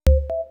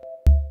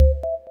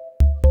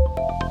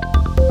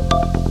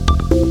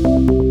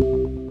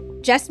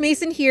Jess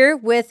Mason here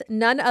with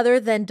none other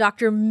than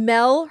Dr.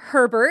 Mel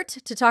Herbert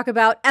to talk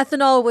about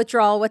ethanol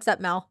withdrawal. What's up,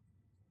 Mel?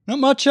 Not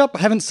much up. I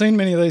haven't seen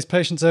many of these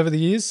patients over the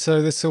years,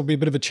 so this will be a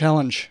bit of a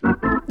challenge.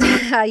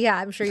 Yeah,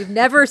 I'm sure you've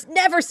never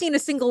seen a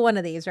single one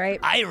of these, right?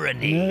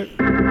 Irony.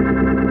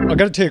 I've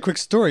got to tell you a quick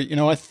story.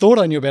 I thought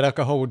I knew about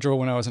alcohol withdrawal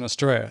when I was in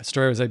Australia.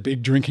 Australia is a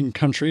big drinking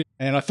country,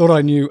 and I thought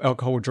I knew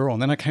alcohol withdrawal.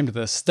 And then I came to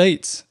the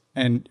States,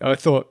 and I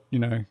thought,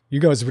 you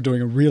guys were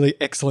doing a really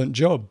excellent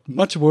job,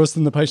 much worse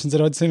than the patients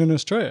that I'd seen in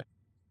Australia.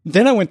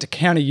 Then I went to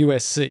County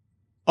USC.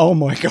 Oh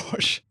my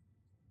gosh.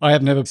 I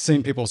have never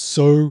seen people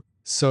so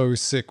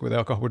sick with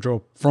alcohol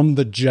withdrawal from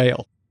the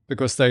jail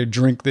because they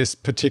drink this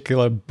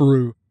particular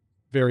brew.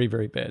 Very,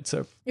 very bad.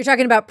 So You're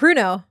talking about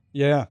Pruno.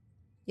 yeah,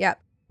 Yep.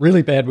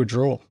 really bad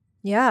withdrawal.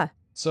 Yeah.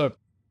 So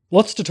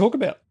lots to talk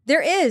about.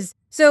 There is.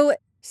 So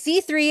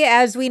C3,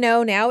 as we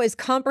know now, is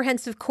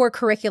comprehensive core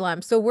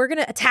curriculum. So we're going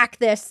to attack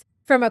this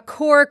from a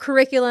core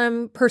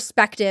curriculum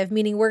perspective,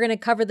 meaning we're going to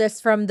cover this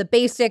from the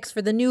basics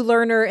for the new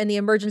learner in the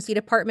emergency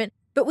department.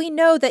 But we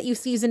know that you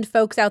seasoned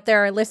folks out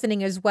there are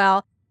listening as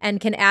well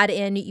and can add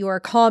in your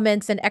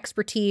comments and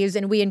expertise,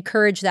 and we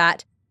encourage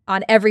that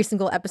on every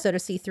single episode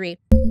of C3.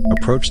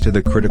 Approach to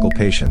the critical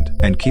patient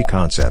and key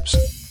concepts.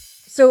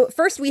 So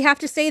first, we have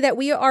to say that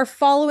we are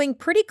following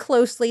pretty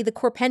closely the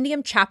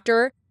Compendium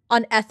chapter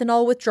on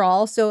ethanol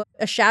withdrawal. So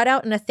a shout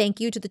out and a thank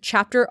you to the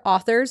chapter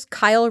authors,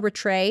 Kyle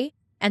Rattray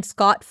and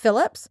Scott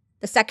Phillips,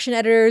 the section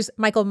editors,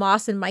 Michael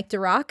Moss and Mike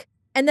Durock,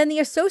 and then the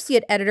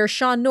associate editor,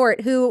 Sean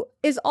Nordt, who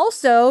is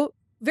also,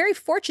 very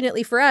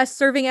fortunately for us,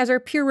 serving as our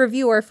peer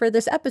reviewer for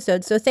this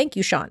episode. So thank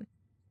you, Sean.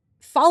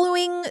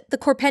 Following the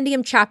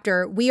Compendium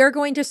chapter, we are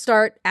going to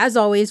start, as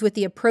always, with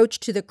the approach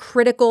to the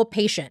critical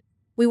patient.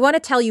 We want to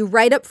tell you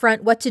right up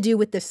front what to do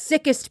with the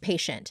sickest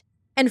patient.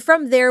 And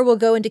from there, we'll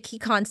go into key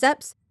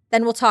concepts.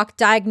 Then we'll talk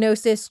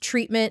diagnosis,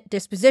 treatment,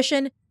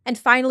 disposition. And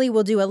finally,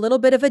 we'll do a little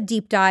bit of a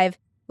deep dive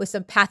with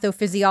some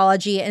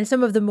pathophysiology and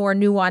some of the more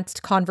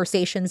nuanced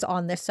conversations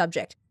on this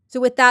subject.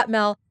 So with that,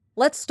 Mel,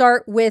 let's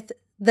start with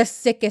the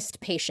sickest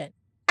patient.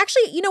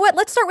 Actually, you know what?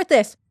 Let's start with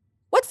this.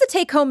 What's the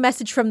take-home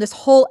message from this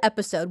whole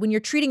episode when you're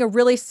treating a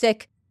really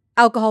sick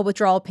alcohol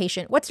withdrawal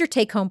patient? What's your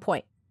take-home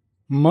point?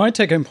 My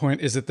take-home point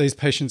is that these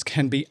patients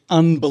can be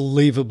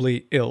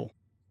unbelievably ill.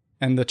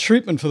 And the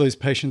treatment for these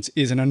patients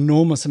is an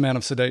enormous amount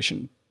of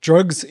sedation.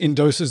 Drugs in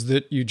doses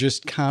that you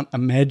just can't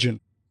imagine.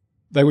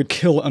 They would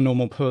kill a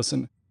normal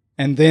person.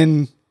 And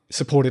then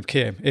supportive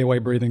care, airway,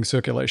 breathing,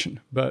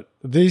 circulation. But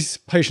these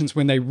patients,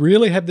 when they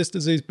really have this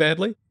disease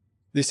badly,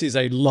 this is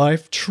a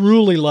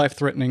truly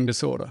life-threatening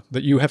disorder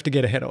that you have to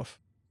get ahead of.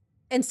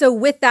 And so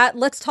with that,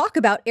 let's talk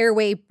about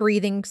airway,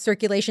 breathing,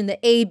 circulation, the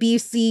A, B,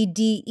 C,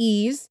 D,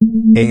 E's.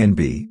 A and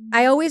B.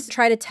 I always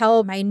try to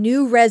tell my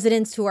new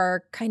residents who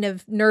are kind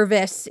of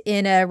nervous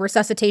in a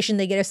resuscitation,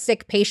 they get a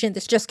sick patient.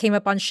 This just came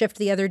up on shift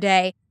the other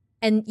day.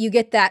 And you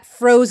get that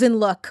frozen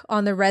look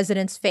on the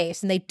resident's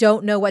face and they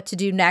don't know what to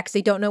do next.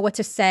 They don't know what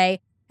to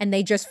say and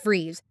they just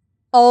freeze.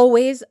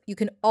 You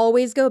can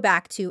always go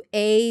back to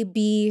A,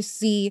 B,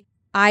 C,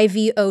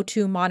 IV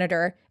O2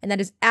 monitor. And that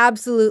is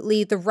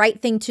absolutely the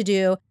right thing to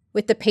do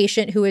with the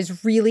patient who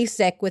is really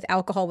sick with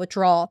alcohol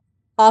withdrawal.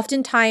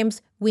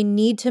 Oftentimes, we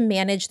need to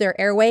manage their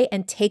airway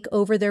and take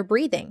over their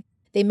breathing.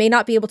 They may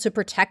not be able to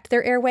protect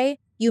their airway.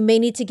 You may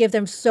need to give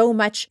them so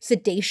much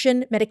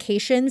sedation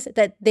medications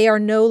that they are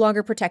no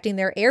longer protecting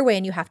their airway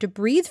and you have to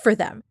breathe for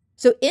them.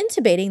 So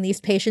intubating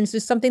these patients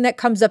is something that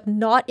comes up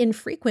not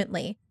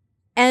infrequently.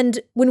 And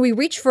when we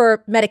reach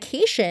for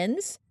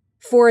medications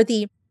for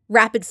the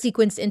rapid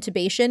sequence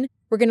intubation,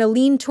 we're going to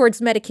lean towards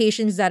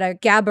medications that are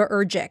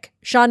GABAergic.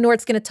 Sean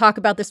Nordt's going to talk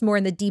about this more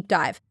in the deep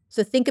dive.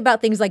 So think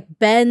about things like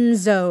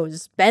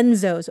benzos,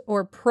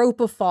 or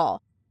propofol,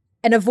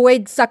 and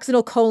avoid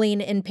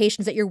succinylcholine in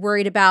patients that you're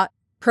worried about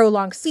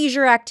prolonged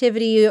seizure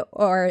activity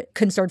or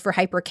concerned for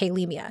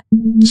hyperkalemia.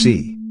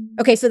 C.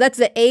 Okay, so that's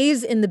the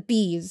A's and the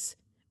B's.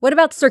 What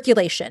about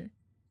circulation?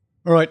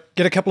 All right,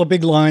 get a couple of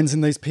big lines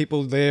in these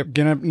people. They're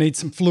going to need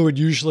some fluid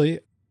usually.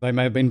 They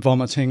may have been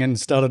vomiting and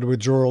started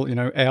withdrawal,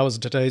 hours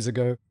to days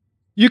ago.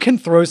 You can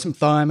throw some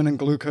thiamine and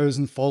glucose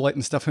and folate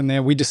and stuff in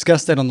there. We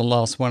discussed that on the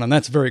last one, and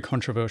that's very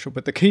controversial.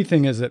 But the key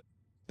thing is that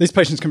these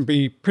patients can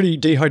be pretty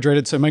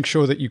dehydrated, so make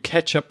sure that you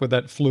catch up with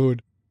that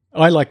fluid.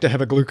 I like to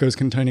have a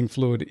glucose-containing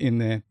fluid in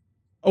there.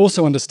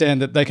 Also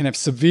understand that they can have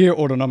severe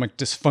autonomic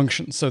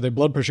dysfunction, so their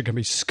blood pressure can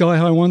be sky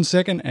high one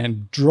second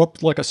and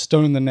drop like a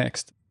stone the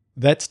next.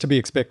 That's to be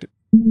expected.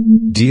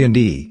 D and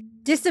E.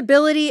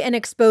 Disability and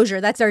exposure.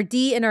 That's our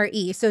D and our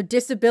E. So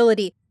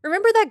disability.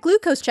 Remember that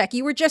glucose check?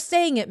 You were just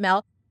saying it,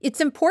 Mel. It's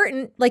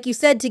important, like you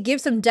said, to give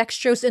some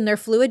dextrose in their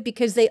fluid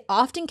because they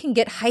often can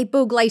get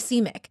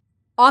hypoglycemic.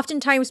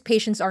 Oftentimes,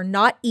 patients are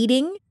not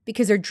eating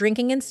because they're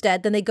drinking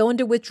instead. Then they go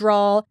into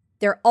withdrawal.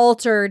 They're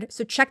altered.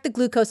 So check the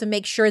glucose and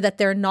make sure that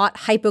they're not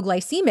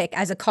hypoglycemic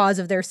as a cause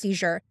of their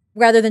seizure,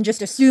 rather than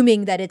just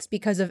assuming that it's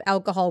because of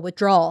alcohol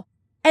withdrawal.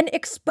 And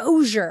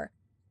exposure.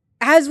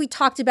 As we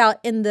talked about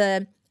in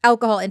the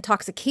alcohol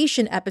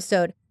intoxication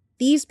episode,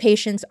 these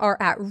patients are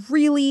at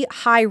really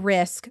high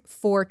risk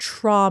for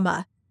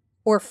trauma.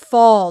 or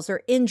falls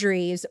or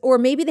injuries, or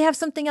maybe they have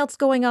something else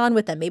going on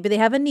with them. Maybe they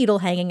have a needle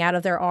hanging out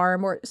of their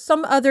arm or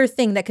some other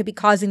thing that could be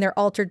causing their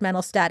altered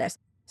mental status.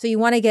 So you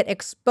want to get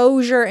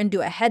exposure and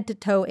do a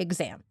head-to-toe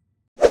exam.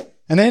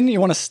 And then you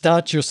want to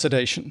start your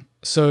sedation.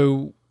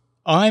 So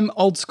I'm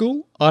old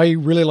school. I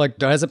really like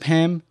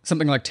diazepam,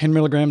 something like 10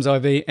 milligrams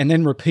IV, and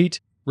then repeat.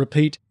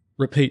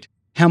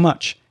 How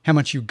much? How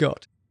much you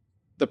got?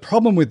 The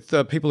problem with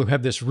people who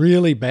have this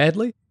really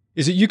badly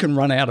is that you can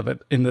run out of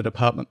it in the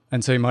department,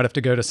 and so you might have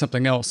to go to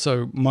something else.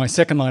 So my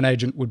second-line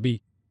agent would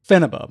be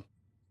phenibub.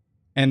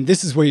 And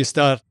this is where you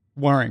start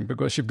worrying,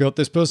 because you've got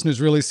this person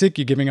who's really sick,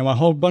 you're giving them a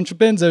whole bunch of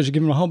benzos, you're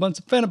giving them a whole bunch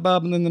of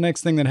phenibub, and then the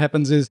next thing that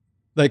happens is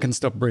they can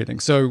stop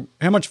breathing. So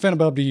how much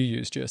phenibub do you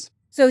use, Jess?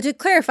 So to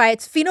clarify,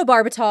 it's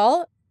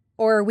phenobarbital,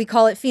 or we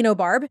call it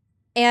phenobarb,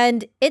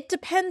 and it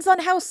depends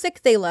on how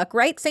sick they look,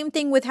 right? Same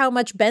thing with how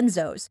much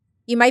benzos.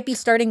 You might be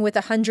starting with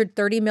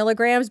 130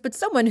 milligrams, but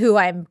someone who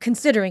I'm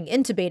considering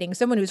intubating,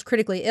 someone who's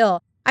critically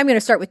ill, I'm going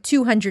to start with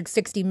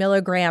 260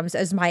 milligrams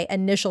as my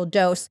initial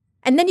dose.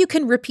 And then you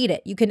can repeat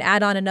it. You can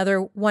add on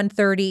another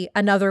 130,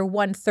 another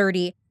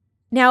 130.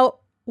 Now,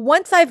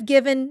 once I've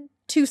given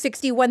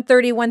 260,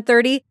 130,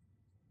 130,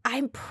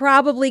 I'm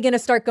probably going to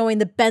start going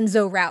the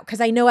benzo route because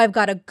I know I've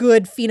got a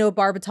good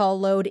phenobarbital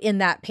load in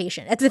that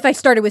patient. As if I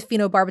started with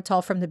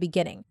phenobarbital from the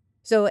beginning.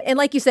 So, and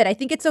like you said, I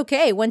think it's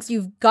okay. Once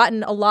you've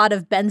gotten a lot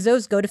of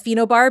benzos, go to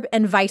phenobarb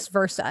and vice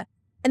versa.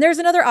 And there's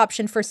another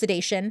option for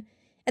sedation,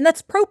 and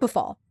that's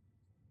propofol.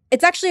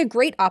 It's actually a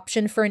great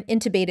option for an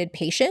intubated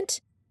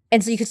patient.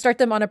 And so you can start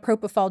them on a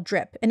propofol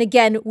drip. And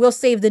again, we'll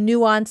save the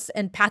nuance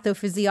and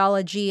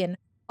pathophysiology and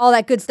all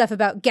that good stuff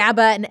about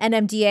GABA and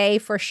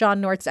NMDA for Sean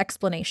Nordt's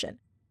explanation.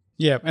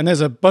 Yeah, and there's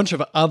a bunch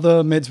of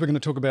other meds we're going to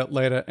talk about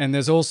later, and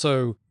there's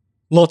also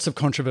lots of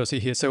controversy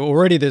here. So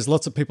already there's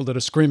lots of people that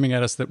are screaming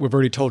at us that we've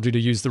already told you to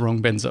use the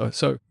wrong benzo.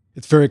 So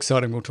it's very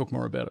exciting. We'll talk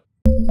more about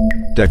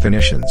it.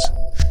 Definitions.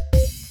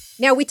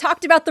 Now, we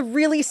talked about the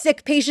really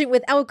sick patient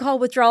with alcohol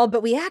withdrawal,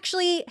 but we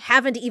actually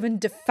haven't even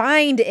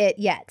defined it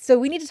yet. So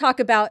we need to talk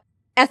about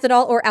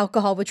ethanol or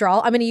alcohol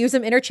withdrawal. I'm going to use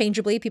them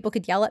interchangeably. People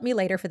could yell at me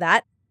later for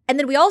that. And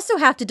then we also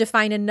have to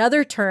define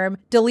another term,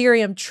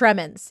 delirium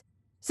tremens.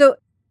 So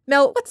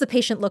Mel, what's the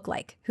patient look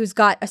like who's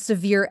got a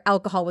severe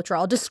alcohol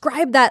withdrawal?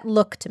 Describe that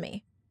look to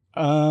me.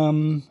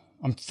 I'm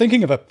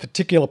thinking of a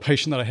particular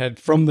patient that I had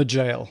from the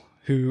jail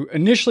who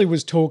initially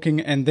was talking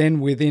and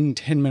then within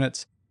 10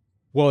 minutes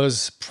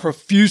was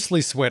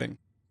profusely sweating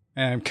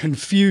and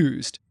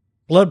confused.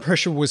 Blood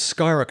pressure was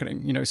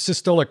skyrocketing,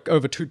 systolic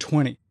over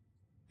 220.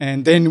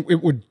 And then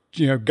it would,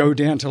 go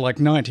down to like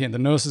 90 and the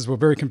nurses were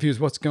very confused.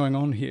 What's going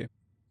on here?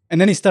 And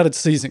then he started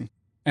seizing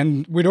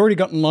and we'd already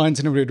gotten lines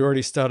in and we'd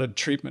already started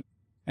treatment.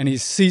 And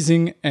he's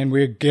seizing and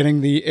we're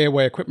getting the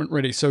airway equipment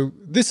ready. So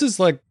this is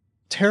like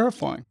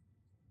terrifying.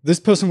 This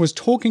person was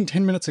talking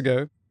 10 minutes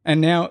ago and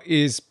now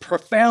is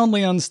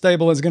profoundly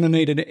unstable, is going to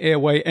need an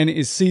airway and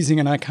is seizing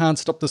and I can't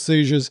stop the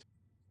seizures.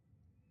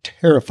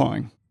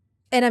 Terrifying.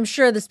 And I'm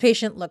sure this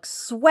patient looks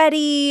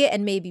sweaty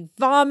and maybe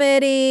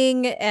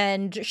vomiting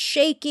and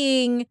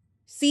shaking,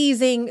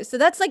 seizing. So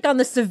that's like on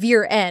the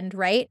severe end,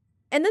 right?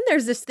 And then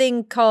there's this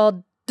thing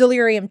called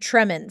delirium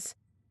tremens.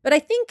 But I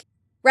think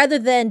rather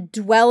than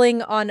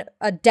dwelling on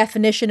a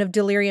definition of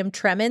delirium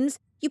tremens,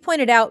 you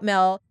pointed out,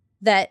 Mel,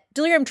 that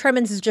delirium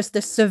tremens is just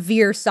the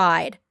severe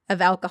side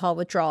of alcohol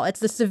withdrawal. It's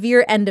the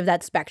severe end of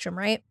that spectrum,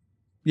 right?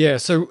 Yeah,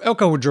 so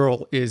alcohol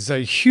withdrawal is a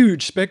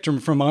huge spectrum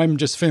from I'm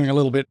just feeling a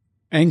little bit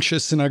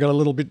anxious and I got a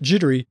little bit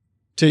jittery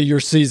to you're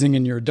seizing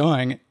and you're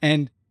dying.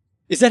 And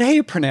is that how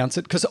you pronounce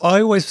it? Because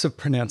I always have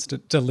pronounced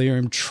it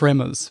delirium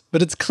tremors,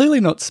 but it's clearly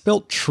not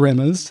spelt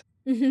tremors.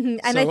 And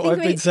so I think I've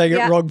been saying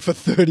it wrong for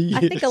 30 years.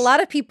 I think a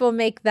lot of people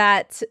make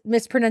that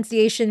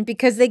mispronunciation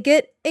because they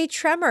get a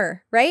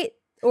tremor, right?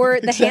 Or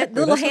the Exactly. the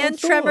little That's what I hand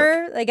thought.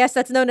 tremor. I guess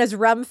that's known as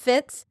rum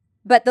fits.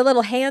 But the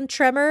little hand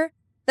tremor,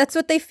 that's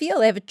what they feel.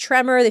 They have a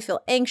tremor. They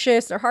feel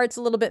anxious. Their heart's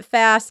a little bit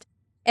fast.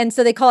 And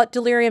so they call it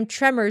delirium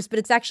tremors, but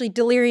it's actually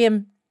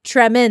delirium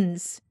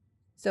tremens.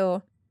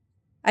 So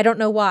I don't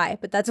know why,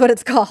 but that's what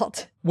it's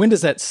called. When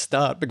does that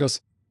start?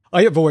 Because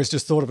I have always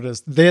just thought of it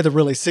as they're the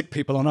really sick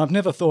people. And I've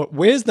never thought,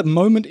 where's the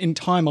moment in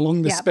time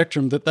along the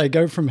spectrum that they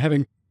go from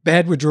having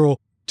bad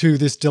withdrawal to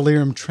this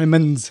delirium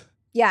tremens?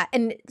 Yeah,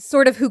 and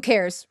sort of who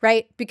cares,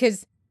 right?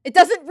 Because it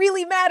doesn't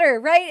really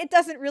matter, right? It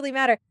doesn't really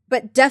matter.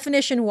 But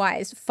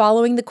definition-wise,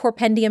 following the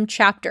Corpendium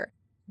chapter,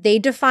 they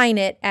define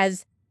it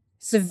as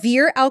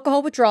severe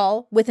alcohol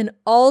withdrawal with an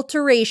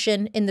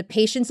alteration in the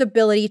patient's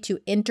ability to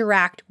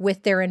interact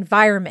with their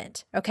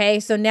environment, okay?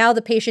 So now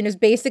the patient is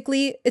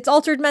basically, it's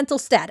altered mental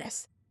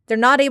status. They're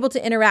not able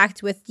to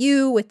interact with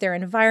you, with their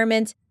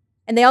environment.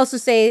 And they also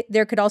say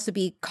there could also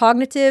be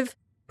cognitive,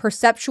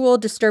 perceptual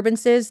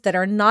disturbances that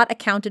are not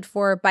accounted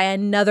for by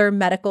another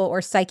medical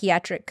or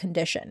psychiatric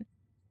condition.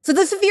 So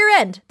the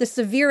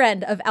severe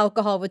end of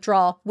alcohol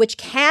withdrawal, which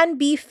can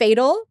be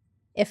fatal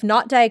if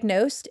not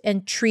diagnosed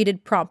and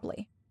treated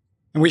promptly.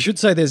 And we should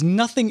say there's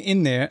nothing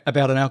in there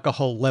about an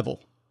alcohol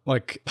level.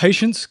 Like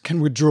patients can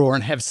withdraw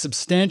and have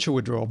substantial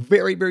withdrawal,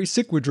 very, very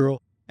sick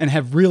withdrawal, and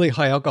have really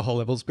high alcohol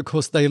levels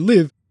because they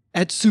live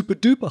at super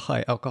duper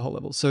high alcohol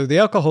levels. So the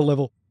alcohol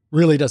level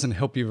really doesn't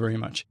help you very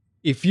much.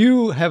 If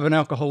you have an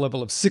alcohol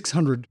level of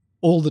 600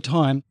 all the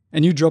time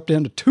and you drop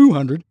down to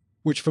 200,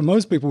 which for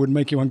most people would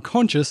make you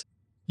unconscious,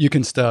 you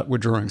can start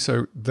withdrawing.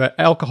 So the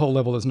alcohol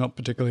level is not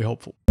particularly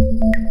helpful.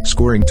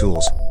 Scoring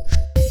tools.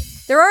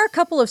 There are a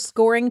couple of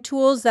scoring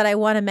tools that I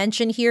want to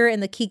mention here in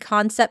the key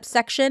concepts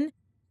section.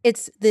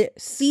 It's the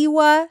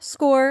CIWA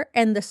score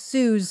and the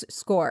SUSE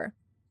score.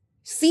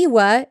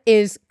 CIWA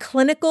is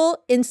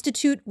Clinical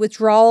Institute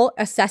Withdrawal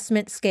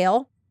Assessment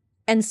Scale,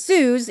 and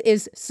SUSE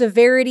is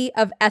Severity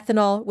of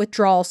Ethanol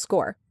Withdrawal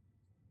Score.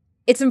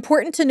 It's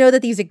important to know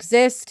that these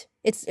exist.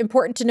 It's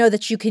important to know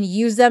that you can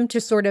use them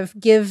to sort of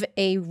give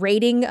a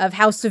rating of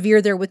how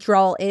severe their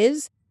withdrawal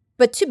is.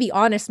 But to be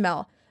honest,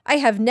 Mel, I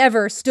have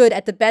never stood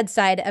at the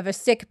bedside of a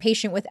sick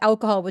patient with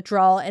alcohol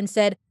withdrawal and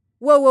said,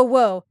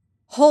 whoa,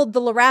 hold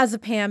the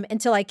lorazepam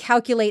until I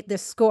calculate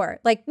this score.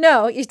 Like,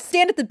 no, you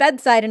stand at the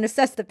bedside and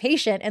assess the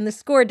patient, and the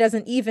score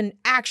doesn't even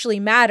actually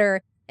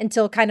matter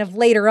until kind of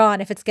later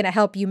on if it's going to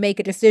help you make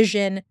a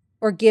decision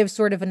or give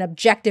sort of an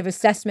objective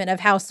assessment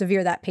of how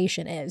severe that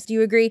patient is. Do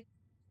you agree?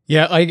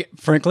 Yeah,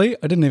 frankly,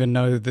 I didn't even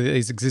know that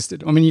these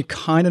existed. I mean, you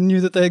kind of knew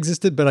that they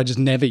existed, but I just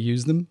never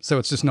used them. So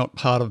it's just not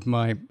part of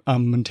my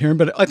armamentarium.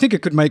 But I think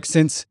it could make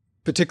sense,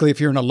 particularly if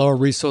you're in a lower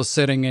resource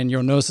setting and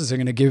your nurses are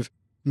going to give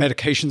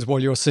medications while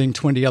you're seeing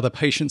 20 other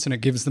patients, and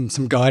it gives them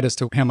some guide as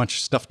to how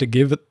much stuff to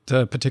give at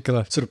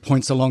particular sort of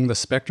points along the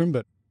spectrum.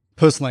 But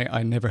personally,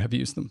 I never have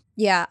used them.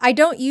 Yeah, I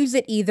don't use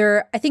it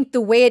either. I think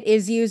the way it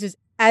is used is,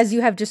 as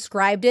you have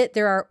described it,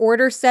 there are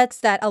order sets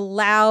that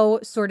allow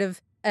sort of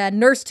a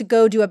nurse to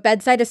go do a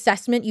bedside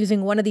assessment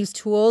using one of these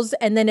tools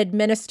and then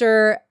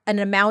administer an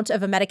amount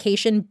of a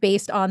medication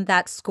based on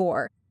that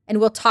score. And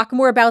we'll talk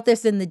more about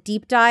this in the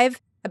deep dive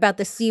about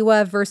the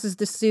CIWA versus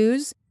the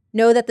SUSE.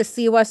 Know that the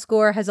CIWA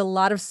score has a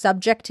lot of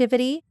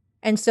subjectivity.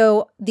 And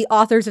so the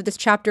authors of this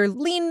chapter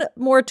lean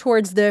more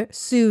towards the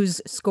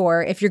SUSE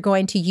score if you're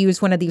going to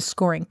use one of these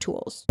scoring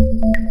tools.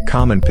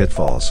 Common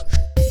pitfalls.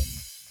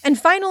 And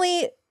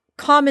finally,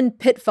 common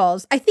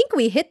pitfalls. I think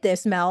we hit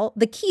this, Mel.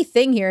 The key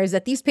thing here is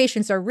that these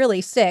patients are really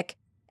sick.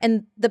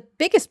 And the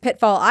biggest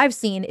pitfall I've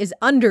seen is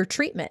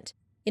under-treatment.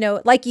 You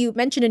know, like you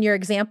mentioned in your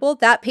example,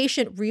 that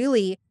patient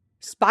really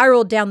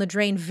spiraled down the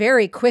drain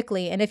very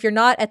quickly. And if you're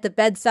not at the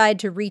bedside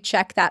to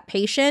recheck that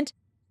patient,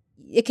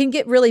 it can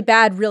get really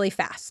bad really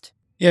fast.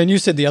 Yeah, and you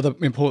said the other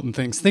important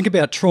things. Think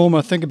about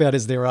trauma. Think about,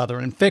 is there other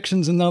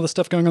infections and other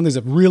stuff going on? These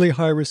are really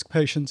high-risk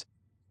patients.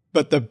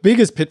 But the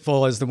biggest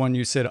pitfall is the one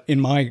you said, in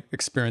my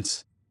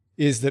experience,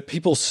 is that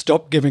people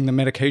stop giving the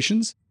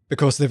medications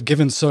because they've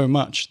given so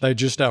much. They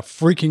just are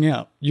freaking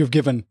out. You've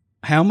given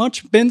how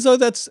much benzo?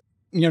 That's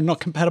not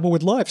compatible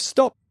with life.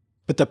 Stop.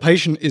 But the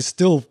patient is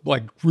still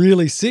like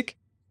really sick.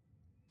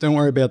 Don't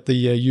worry about the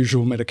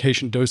usual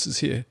medication doses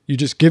here. You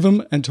just give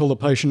them until the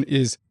patient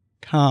is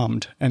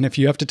calmed. And if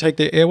you have to take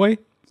their airway,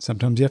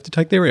 sometimes you have to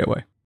take their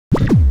airway.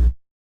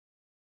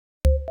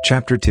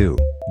 Chapter 2.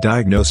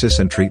 Diagnosis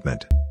and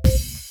Treatment.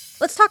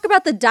 Let's talk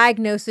about the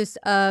diagnosis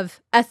of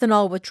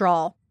ethanol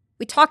withdrawal.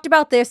 We talked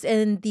about this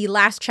in the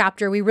last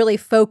chapter. We really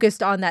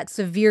focused on that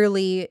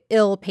severely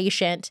ill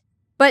patient.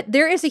 But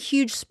there is a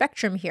huge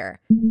spectrum here.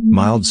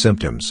 Mild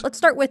symptoms. Let's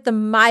start with the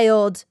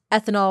mild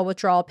ethanol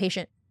withdrawal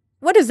patient.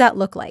 What does that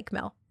look like,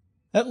 Mel?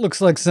 That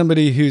looks like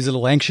somebody who's a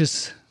little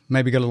anxious,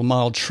 maybe got a little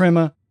mild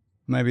tremor,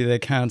 maybe they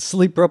can't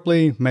sleep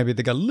properly, maybe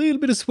they got a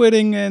little bit of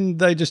sweating and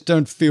they just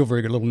don't feel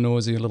very good, a little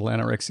nausea, a little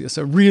anorexia.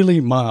 So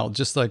really mild,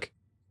 just like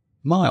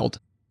mild.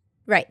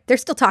 Right. They're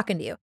still talking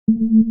to you.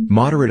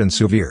 Moderate and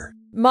severe.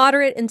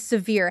 Moderate and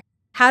severe.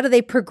 How do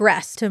they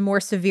progress to more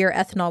severe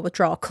ethanol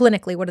withdrawal?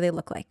 Clinically, what do they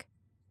look like?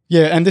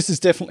 Yeah, and this is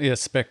definitely a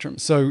spectrum.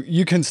 So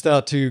you can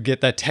start to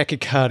get that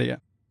tachycardia,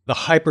 the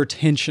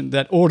hypertension,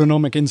 that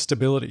autonomic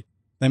instability.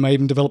 They may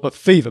even develop a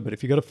fever, but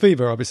if you've got a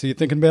fever, obviously you're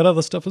thinking about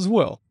other stuff as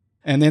well.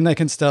 And then they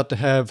can start to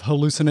have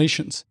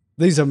hallucinations.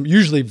 These are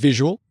usually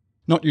visual,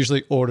 not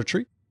usually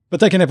auditory, but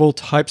they can have all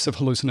types of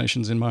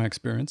hallucinations in my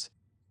experience.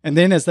 And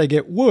then as they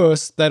get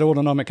worse, that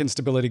autonomic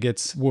instability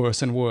gets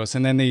worse and worse.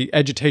 And then the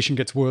agitation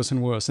gets worse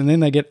and worse. And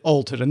then they get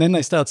altered. And then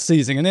they start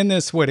seizing. And then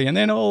they're sweaty. And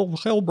then all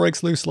hell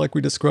breaks loose like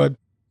we described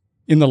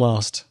in the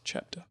last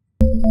chapter.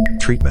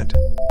 Treatment.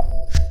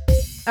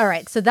 All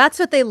right, so that's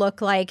what they look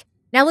like.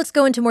 Now let's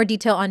go into more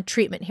detail on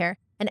treatment here.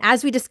 And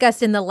as we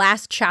discussed in the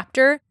last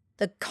chapter,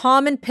 the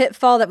common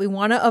pitfall that we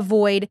want to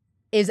avoid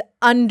is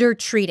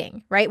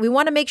under-treating, right? We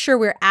want to make sure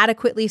we're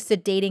adequately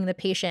sedating the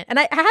patient. And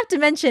I have to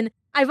mention,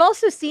 I've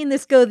also seen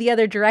this go the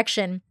other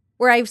direction,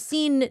 where I've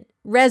seen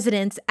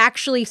residents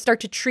actually start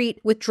to treat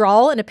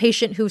withdrawal in a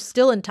patient who's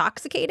still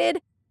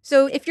intoxicated.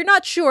 So if you're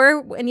not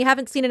sure and you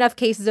haven't seen enough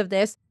cases of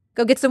this,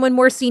 go get someone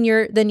more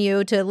senior than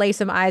you to lay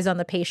some eyes on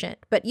the patient.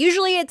 But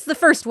usually it's the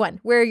first one,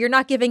 where you're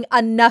not giving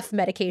enough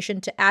medication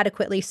to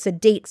adequately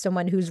sedate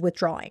someone who's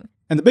withdrawing.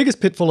 And the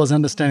biggest pitfall is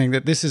understanding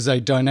that this is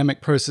a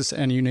dynamic process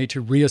and you need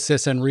to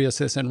reassess and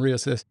reassess and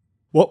reassess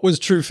what was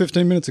true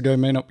 15 minutes ago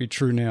may not be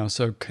true now.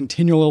 So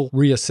continual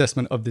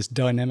reassessment of this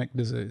dynamic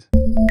disease.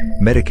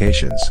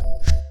 Medications.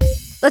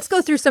 Let's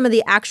go through some of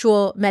the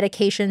actual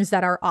medications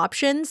that are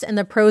options and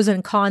the pros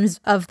and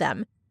cons of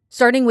them,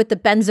 starting with the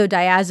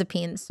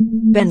benzodiazepines.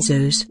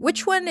 Benzos.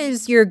 Which one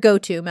is your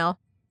go-to, Mel?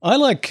 I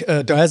like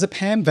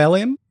diazepam,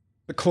 Valium,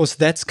 because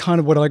that's kind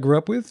of what I grew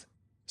up with.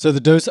 So the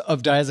dose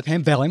of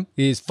diazepam, Valium,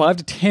 is 5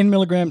 to 10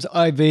 milligrams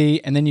IV,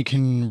 and then you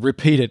can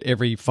repeat it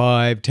every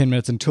 5-10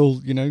 minutes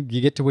until, you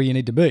get to where you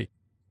need to be.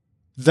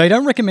 They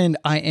don't recommend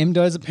IM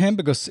diazepam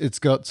because it's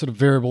got sort of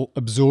variable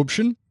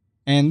absorption.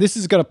 And this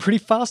has got a pretty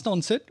fast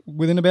onset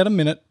within about a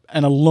minute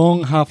and a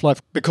long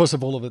half-life because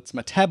of all of its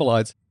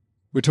metabolites.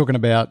 We're talking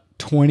about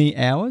 20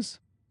 hours.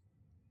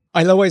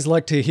 I always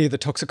like to hear the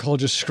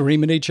toxicologists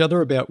scream at each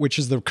other about which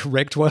is the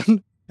correct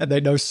one. And they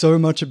know so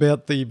much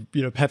about the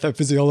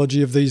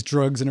pathophysiology of these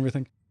drugs and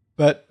everything.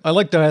 But I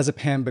like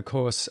diazepam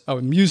because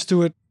I'm used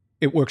to it.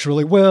 It works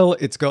really well.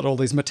 It's got all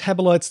these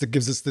metabolites that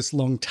gives us this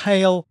long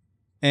tail.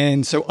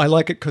 And so I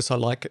like it because I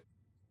like it.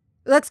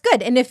 That's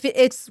good. And if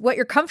it's what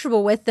you're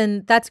comfortable with,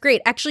 then that's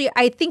great. Actually,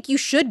 I think you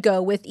should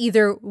go with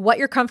either what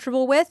you're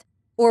comfortable with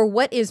or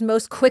what is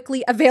most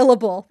quickly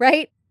available,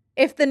 right?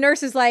 If the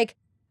nurse is like,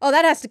 oh,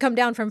 that has to come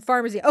down from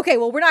pharmacy. Okay,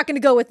 well, we're not going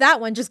to go with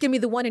that one. Just give me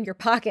the one in your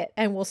pocket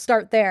and we'll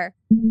start there.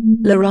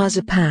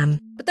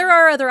 Lorazepam. But there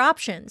are other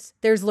options.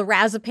 There's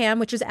lorazepam,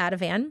 which is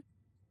Ativan.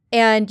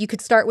 And you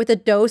could start with a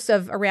dose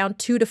of around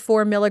 2 to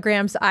 4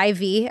 milligrams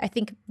IV. I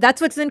think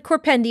that's what's in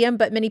compendium,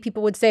 but many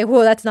people would say,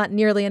 whoa, that's not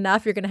nearly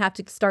enough. You're going to have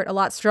to start a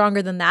lot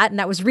stronger than that. And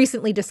that was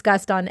recently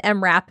discussed on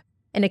MRAP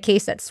in a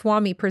case that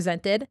Swami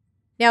presented.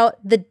 Now,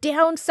 the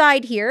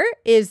downside here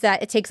is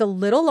that it takes a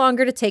little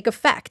longer to take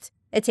effect.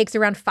 It takes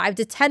around 5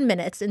 to 10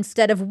 minutes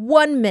instead of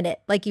 1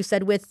 minute, like you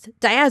said, with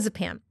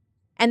diazepam.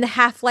 And the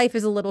half-life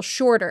is a little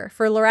shorter.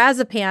 For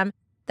lorazepam,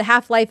 the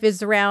half-life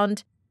is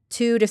around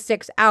 2 to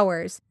 6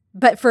 hours.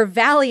 But for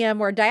Valium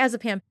or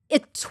diazepam,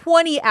 it's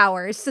 20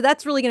 hours. So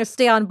that's really going to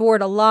stay on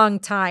board a long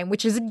time,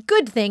 which is a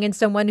good thing in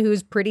someone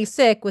who's pretty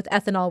sick with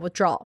ethanol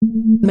withdrawal.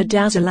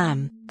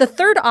 Midazolam. The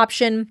third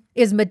option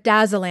is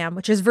midazolam,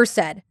 which is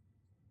Versed.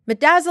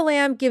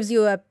 Midazolam gives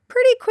you a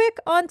pretty quick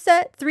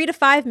onset, 3 to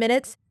 5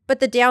 minutes, but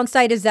the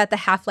downside is that the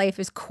half-life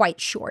is quite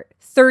short,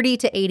 30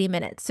 to 80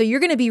 minutes. So you're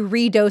going to be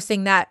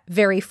redosing that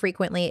very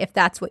frequently if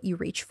that's what you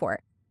reach for.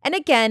 And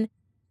again,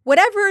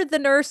 whatever the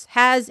nurse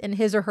has in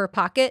his or her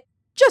pocket,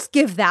 just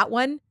give that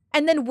one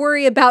and then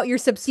worry about your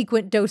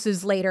subsequent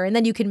doses later. And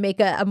then you can make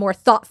a more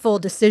thoughtful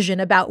decision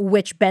about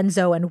which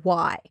benzo and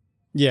why.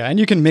 Yeah, and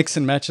you can mix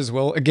and match as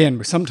well.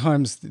 Again,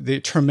 sometimes the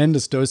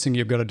tremendous dosing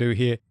you've got to do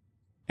here.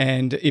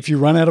 And if you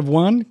run out of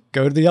one,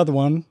 go to the other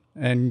one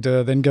and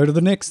then go to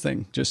the next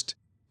thing. Just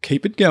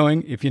keep it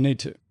going if you need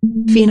to.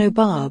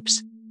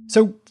 Phenobarbs.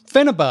 So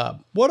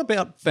phenobarb, what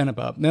about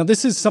phenobarb? Now,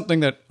 this is something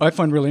that I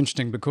find really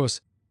interesting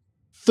because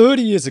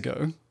 30 years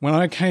ago, when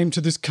I came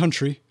to this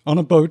country on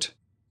a boat,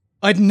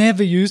 I'd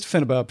never used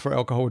phenobarb for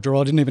alcohol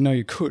withdrawal. I didn't even know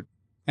you could.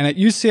 And at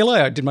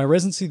UCLA, I did my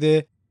residency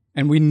there,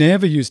 and we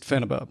never used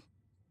phenobarb.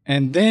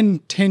 And then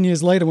 10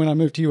 years later, when I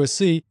moved to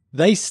USC,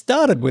 they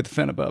started with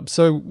phenobarb.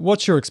 So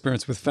what's your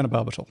experience with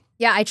phenobarbital?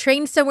 Yeah, I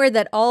trained somewhere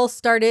that all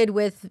started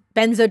with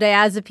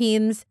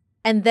benzodiazepines.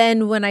 And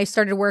then when I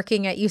started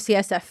working at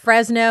UCSF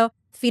Fresno,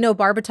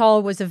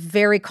 phenobarbital was a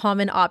very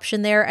common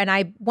option there.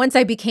 And once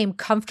I became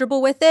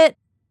comfortable with it,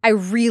 I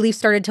really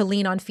started to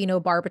lean on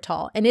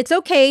phenobarbital. And it's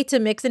okay to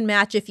mix and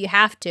match if you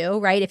have to,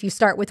 right? If you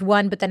start with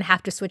one, but then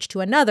have to switch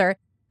to another.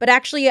 But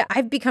actually,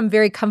 I've become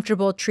very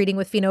comfortable treating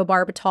with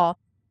phenobarbital.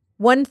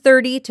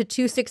 130 to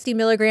 260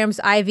 milligrams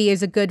IV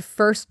is a good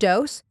first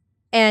dose.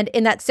 And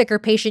in that sicker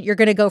patient, you're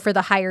going to go for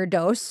the higher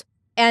dose.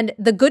 And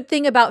the good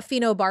thing about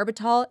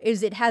phenobarbital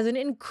is it has an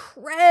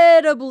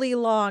incredibly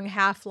long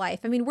half-life.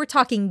 I mean, we're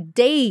talking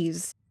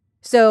days.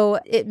 So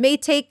it may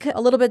take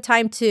a little bit of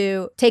time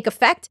to take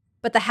effect,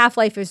 but the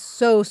half-life is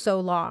so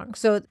long.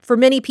 So for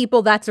many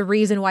people, that's a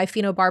reason why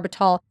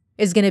phenobarbital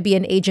is going to be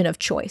an agent of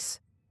choice.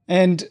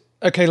 And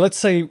okay, let's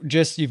say,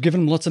 Jess, you've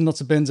given them lots and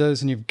lots of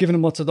benzos and you've given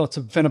them lots of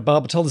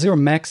phenobarbital. Is there a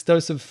max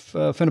dose of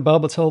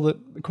phenobarbital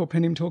that the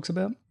compendium talks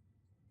about?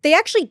 They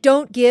actually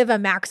don't give a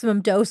maximum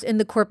dose in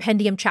the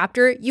compendium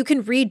chapter. You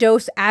can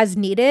redose as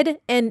needed.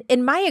 And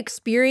in my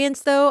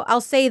experience, though,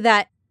 I'll say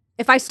that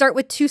if I start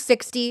with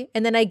 260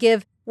 and then I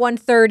give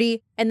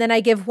 130 and then I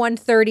give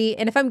 130,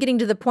 and if I'm getting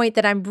to the point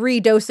that I'm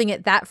redosing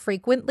it that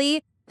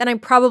frequently, then I'm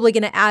probably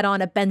going to add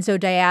on a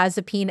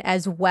benzodiazepine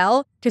as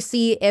well to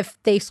see if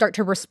they start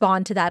to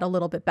respond to that a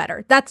little bit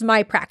better. That's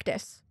my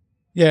practice.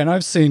 Yeah, and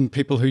I've seen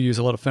people who use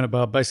a lot of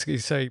phenobarb basically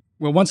say,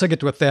 well, once I get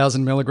to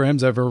 1,000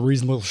 milligrams over a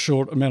reasonable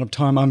short amount of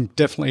time, I'm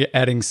definitely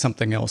adding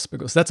something else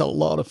because that's a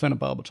lot of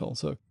phenobarbital.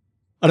 So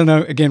I don't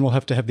know. Again, we'll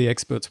have to have the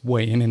experts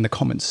weigh in the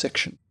comments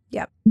section.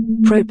 Yep.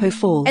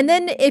 Propofol. And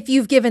then if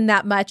you've given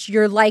that much,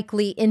 you're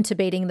likely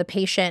intubating the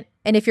patient.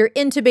 And if you're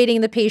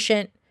intubating the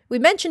patient, we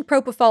mentioned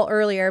propofol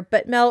earlier,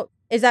 but Mel,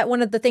 is that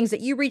one of the things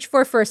that you reach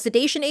for a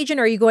sedation agent,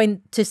 or are you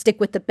going to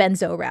stick with the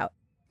benzo route?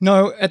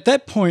 No, at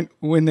that point,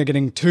 when they're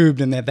getting tubed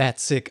and they're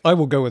that sick, I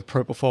will go with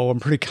propofol. I'm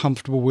pretty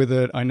comfortable with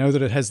it. I know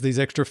that it has these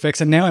extra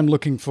effects. And now I'm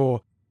looking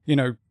for,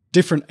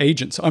 different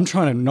agents. I'm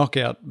trying to knock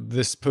out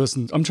this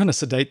person. I'm trying to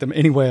sedate them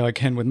any way I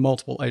can with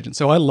multiple agents.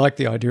 So I like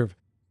the idea of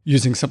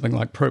using something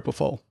like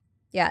propofol.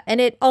 Yeah,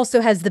 and it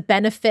also has the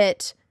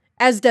benefit,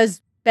 as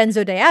does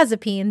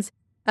benzodiazepines,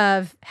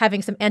 of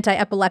having some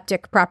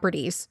anti-epileptic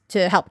properties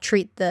to help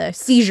treat the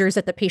seizures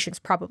that the patient's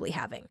probably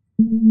having.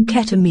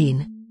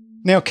 Ketamine.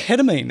 Now,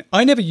 ketamine.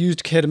 I never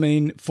used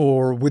ketamine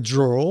for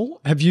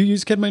withdrawal. Have you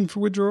used ketamine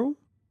for withdrawal?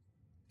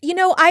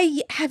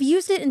 I have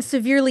used it in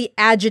severely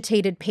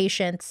agitated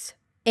patients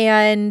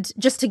and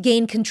just to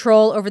gain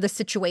control over the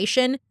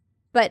situation.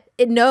 But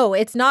no,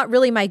 it's not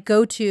really my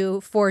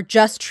go-to for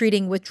just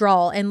treating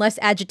withdrawal unless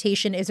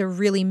agitation is a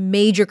really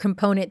major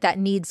component that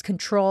needs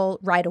control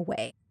right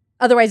away.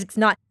 Otherwise, it's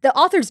not. The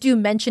authors do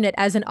mention it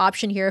as an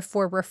option here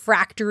for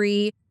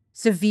refractory,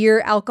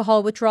 severe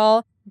alcohol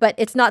withdrawal, but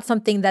it's not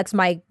something that's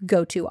my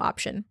go-to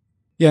option.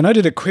 Yeah, and I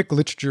did a quick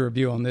literature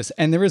review on this,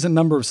 and there is a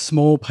number of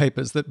small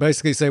papers that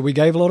basically say we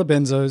gave a lot of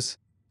benzos,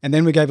 and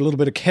then we gave a little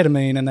bit of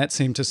ketamine, and that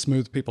seemed to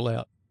smooth people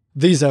out.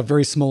 These are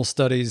very small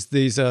studies.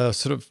 These are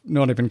sort of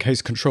not even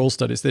case control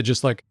studies. They're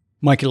just like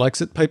Mikey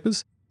Likes It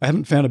papers. I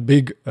haven't found a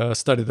big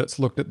study that's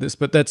looked at this,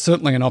 but that's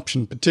certainly an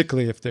option,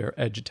 particularly if they're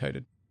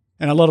agitated.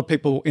 And a lot of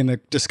people in the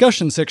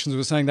discussion sections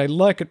were saying they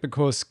like it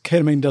because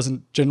ketamine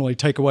doesn't generally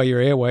take away your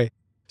airway.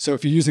 So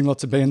if you're using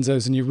lots of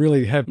benzos and you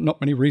really have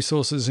not many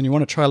resources and you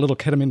want to try a little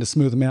ketamine to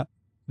smooth them out,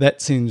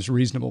 that seems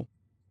reasonable.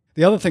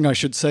 The other thing I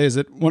should say is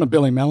that one of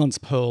Billy Mallon's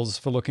pearls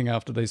for looking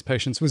after these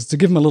patients was to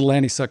give them a little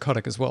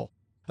antipsychotic as well.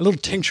 A little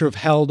tincture of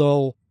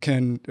Haldol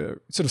can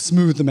sort of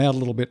smooth them out a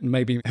little bit and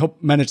maybe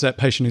help manage that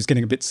patient who's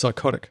getting a bit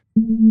psychotic.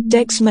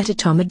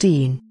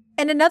 Dexmedetomidine.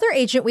 And another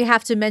agent we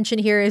have to mention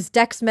here is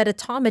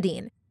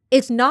dexmedetomidine.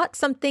 It's not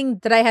something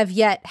that I have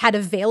yet had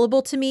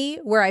available to me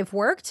where I've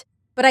worked,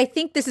 but I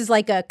think this is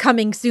like a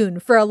coming soon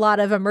for a lot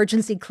of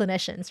emergency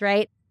clinicians,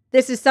 right?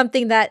 This is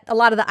something that a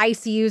lot of the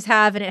ICUs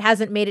have, and it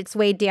hasn't made its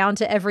way down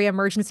to every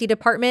emergency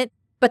department.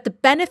 But the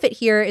benefit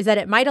here is that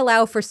it might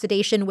allow for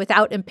sedation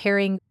without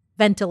impairing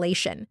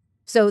ventilation.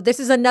 So this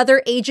is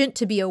another agent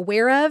to be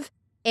aware of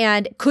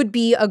and could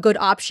be a good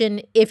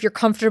option if you're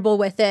comfortable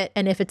with it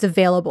and if it's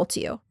available to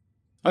you.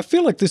 I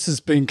feel like this has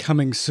been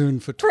coming soon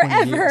for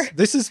 20 years.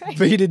 This has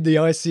been in the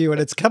ICU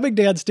and it's coming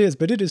downstairs,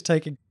 but it is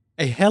taking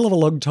a hell of a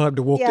long time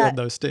to walk down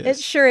those stairs. It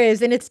sure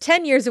is. And it's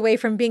 10 years away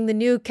from being the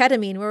new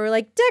ketamine where we're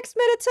like,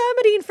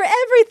 dexmedetomidine for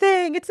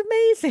everything. It's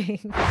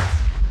amazing.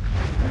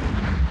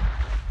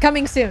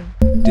 Coming soon.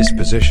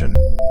 Disposition.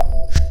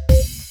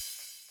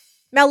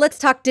 Mel, let's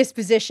talk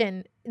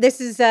disposition.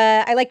 This is,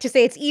 I like to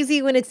say it's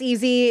easy when it's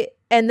easy,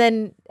 and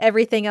then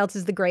everything else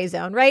is the gray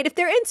zone, right? If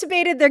they're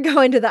intubated, they're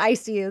going to the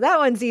ICU. That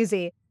one's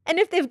easy. And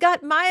if they've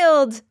got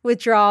mild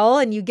withdrawal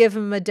and you give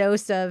them a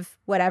dose of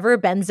whatever,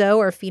 benzo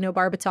or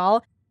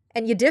phenobarbital,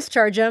 and you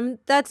discharge them,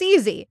 that's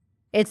easy.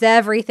 It's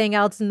everything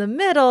else in the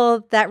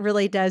middle that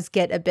really does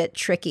get a bit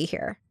tricky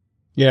here.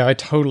 Yeah, I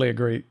totally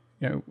agree.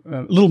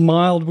 A little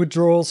mild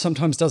withdrawal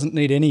sometimes doesn't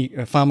need any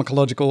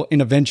pharmacological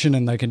intervention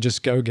and they can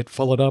just go get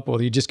followed up,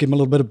 or you just give them a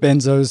little bit of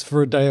benzos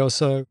for a day or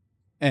so.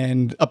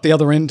 And up the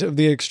other end of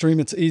the extreme,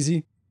 it's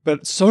easy.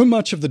 But so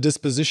much of the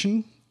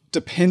disposition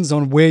depends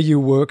on where you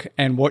work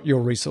and what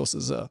your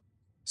resources are.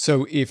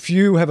 So if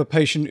you have a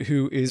patient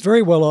who is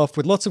very well off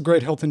with lots of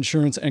great health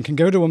insurance and can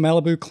go to a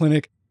Malibu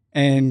clinic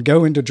and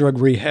go into drug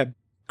rehab,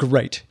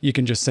 great, you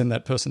can just send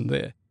that person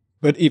there.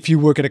 But if you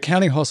work at a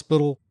county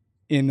hospital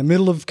in the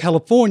middle of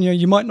California,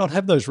 you might not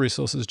have those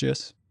resources,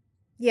 Jess.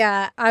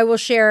 Yeah, I will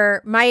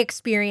share my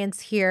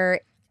experience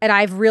here. And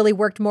I've really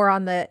worked more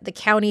on the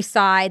county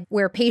side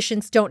where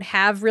patients don't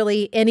have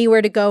really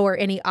anywhere to go or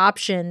any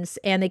options.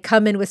 And they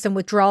come in with some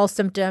withdrawal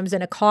symptoms,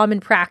 and a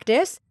common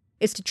practice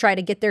is to try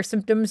to get their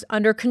symptoms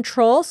under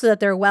control so that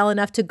they're well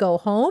enough to go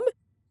home.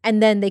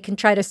 And then they can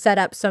try to set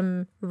up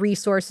some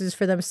resources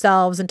for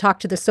themselves and talk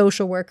to the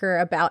social worker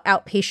about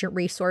outpatient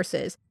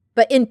resources.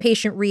 But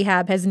inpatient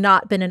rehab has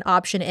not been an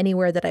option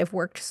anywhere that I've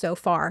worked so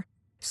far.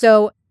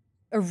 So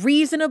a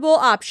reasonable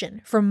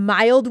option for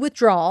mild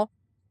withdrawal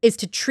is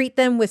to treat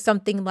them with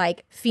something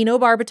like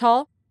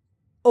phenobarbital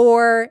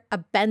or a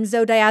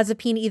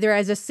benzodiazepine, either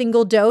as a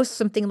single dose,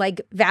 something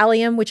like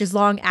Valium, which is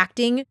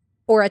long-acting,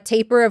 or a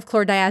taper of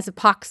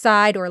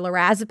chlordiazepoxide or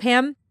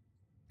lorazepam,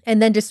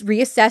 and then just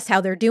reassess how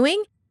they're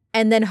doing,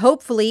 and then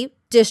hopefully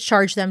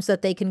discharge them so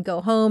that they can go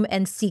home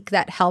and seek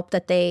that help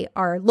that they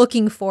are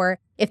looking for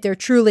if they're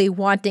truly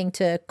wanting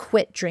to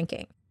quit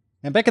drinking.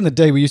 Now, back in the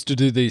day, we used to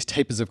do these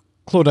tapers of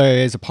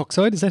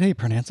chlordiazepoxide. Is that how you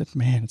pronounce it?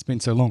 Man, it's been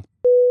so long.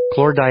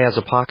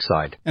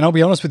 Chlordiazepoxide. And I'll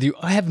be honest with you,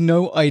 I have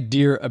no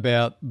idea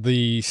about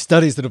the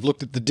studies that have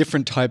looked at the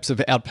different types of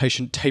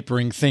outpatient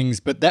tapering things,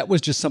 but that was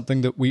just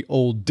something that we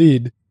all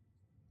did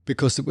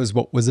because it was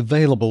what was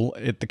available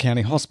at the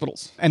county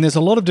hospitals. And there's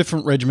a lot of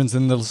different regimens,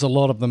 and there's a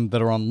lot of them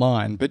that are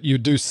online, but you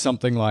do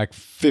something like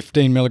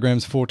 15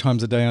 milligrams 4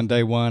 times a day on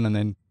day 1, and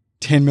then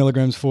 10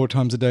 milligrams 4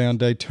 times a day on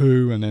day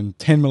 2, and then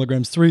 10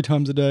 milligrams 3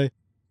 times a day.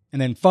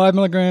 and then 5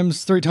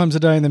 milligrams 3 times a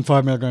day, and then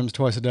 5 milligrams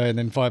twice a day, and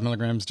then 5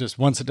 milligrams just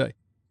once a day.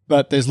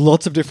 But there's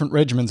lots of different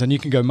regimens, and you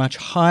can go much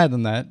higher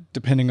than that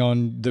depending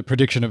on the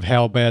prediction of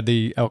how bad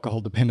the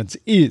alcohol dependence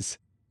is.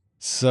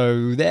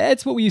 So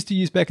that's what we used to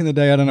use back in the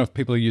day. I don't know if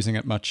people are using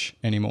it much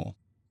anymore.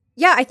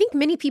 Yeah, I think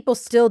many people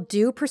still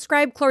do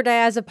prescribe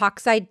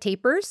chlordiazepoxide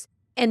tapers.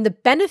 And the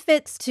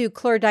benefits to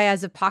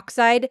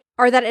chlordiazepoxide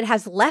are that it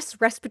has less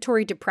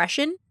respiratory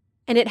depression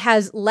and it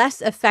has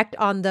less effect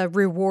on the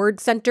reward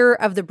center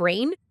of the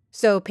brain.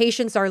 So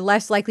patients are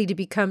less likely to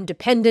become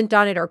dependent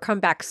on it or come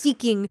back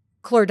seeking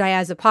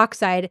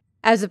chlordiazepoxide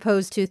as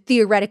opposed to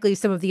theoretically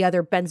some of the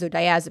other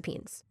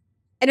benzodiazepines.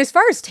 And as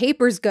far as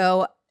tapers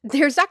go,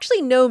 there's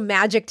actually no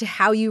magic to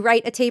how you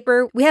write a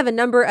taper. We have a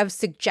number of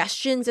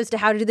suggestions as to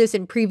how to do this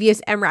in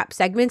previous MRAP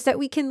segments that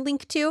we can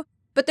link to,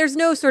 but there's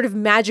no sort of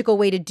magical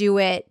way to do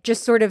it.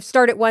 Just sort of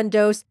start at one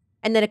dose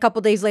and then a couple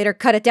days later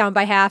cut it down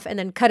by half and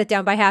then cut it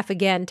down by half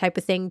again type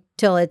of thing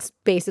till it's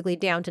basically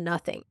down to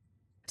nothing.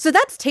 So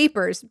that's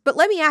tapers. But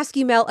let me ask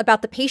you, Mel,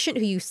 about the patient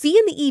who you see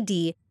in the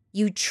ED,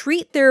 you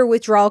treat their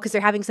withdrawal because they're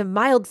having some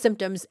mild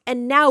symptoms,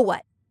 and now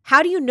what?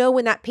 How do you know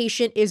when that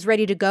patient is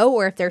ready to go,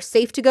 or if they're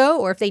safe to go,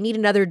 or if they need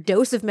another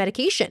dose of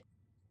medication?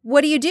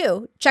 What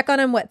do? Check on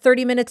them,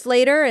 30 minutes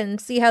later and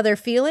see how they're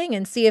feeling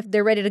and see if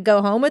they're ready to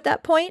go home at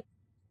that point?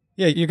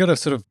 Yeah, you got to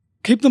sort of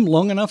keep them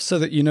long enough so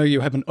that you know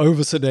you haven't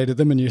over-sedated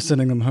them and you're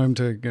sending them home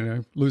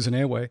to, lose an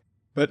airway.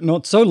 But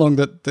not so long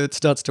that it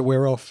starts to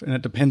wear off, and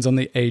it depends on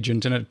the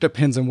agent and it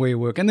depends on where you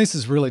work. And this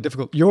is really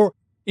difficult. You're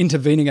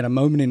intervening at a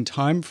moment in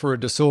time for a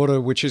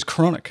disorder which is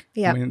chronic.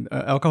 Yeah. I mean,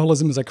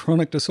 alcoholism is a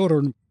chronic disorder,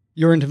 and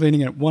you're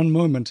intervening at one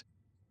moment.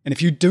 And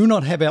if you do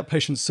not have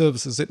outpatient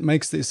services, it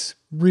makes this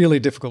really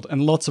difficult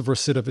and lots of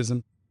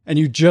recidivism. And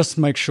you just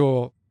make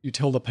sure you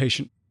tell the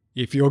patient,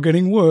 if you're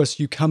getting worse,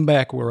 you come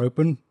back. We're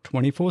open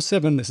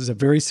 24/7. This is a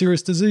very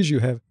serious disease you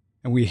have,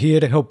 and we're here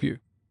to help you,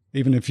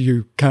 even if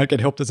you can't get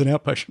help as an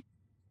outpatient.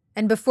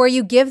 And before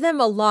you give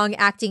them a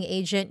long-acting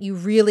agent, you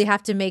really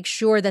have to make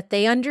sure that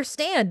they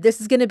understand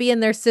this is going to be in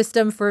their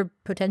system for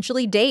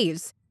potentially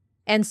days.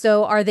 And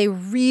so are they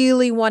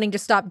really wanting to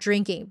stop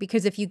drinking?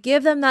 Because if you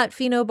give them that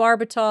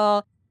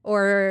phenobarbital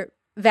or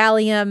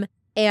Valium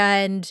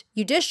and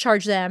you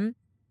discharge them,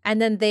 and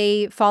then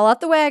they fall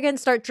out the wagon,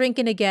 start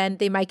drinking again,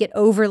 they might get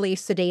overly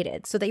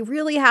sedated. So they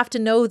really have to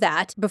know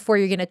that before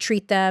you're going to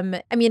treat them.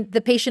 I mean, the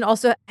patient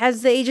also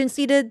has the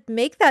agency to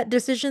make that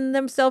decision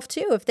themselves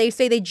too. If they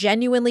say they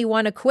genuinely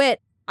want to quit,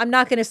 I'm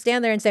not going to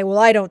stand there and say, well,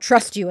 I don't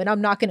trust you and I'm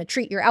not going to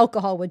treat your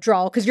alcohol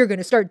withdrawal because you're going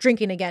to start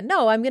drinking again.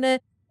 No, I'm going to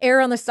err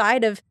on the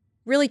side of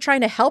really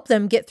trying to help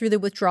them get through the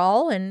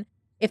withdrawal. And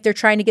if they're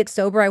trying to get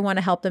sober, I want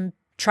to help them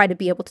try to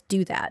be able to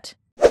do that.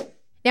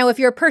 Now, if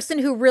you're a person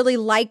who really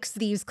likes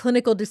these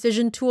clinical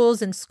decision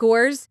tools and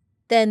scores,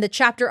 then the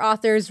chapter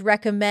authors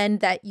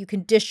recommend that you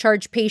can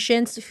discharge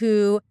patients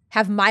who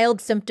have mild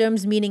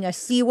symptoms, meaning a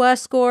CWA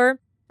score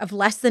of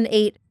less than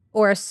 8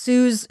 or a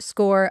SUS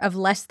score of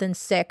less than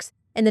 6.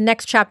 In the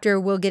next chapter,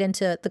 we'll get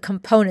into the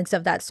components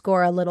of that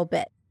score a little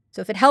bit.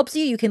 So if it helps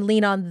you, you can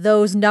lean on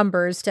those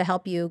numbers to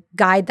help you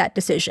guide that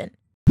decision.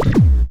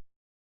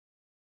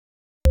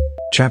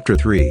 Chapter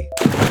 3.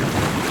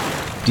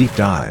 Deep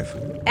Dive.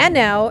 And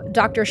now,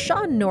 Dr.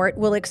 Sean Nordt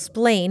will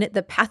explain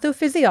the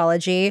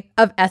pathophysiology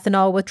of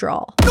ethanol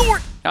withdrawal.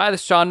 Hi,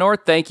 this is Sean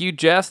Nordt. Thank you,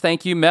 Jess.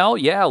 Thank you, Mel.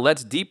 Yeah,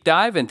 let's deep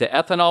dive into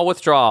ethanol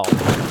withdrawal.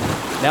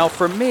 Now,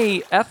 for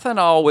me,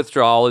 ethanol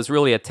withdrawal is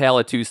really a tale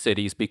of two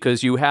cities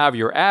because you have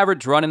your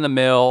average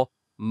run-in-the-mill,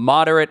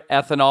 moderate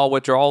ethanol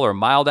withdrawal or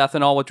mild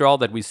ethanol withdrawal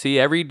that we see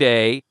every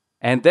day.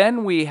 And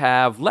then we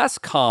have less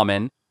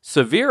common,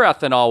 severe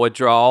ethanol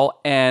withdrawal,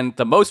 and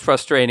the most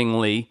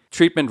frustratingly,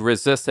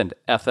 treatment-resistant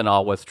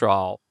ethanol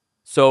withdrawal.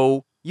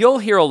 So you'll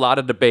hear a lot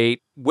of debate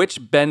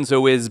which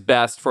benzo is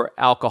best for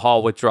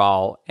alcohol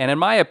withdrawal. And in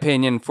my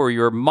opinion, for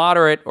your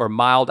moderate or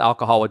mild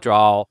alcohol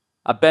withdrawal,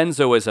 a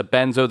benzo is a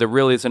benzo. There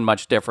really isn't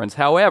much difference.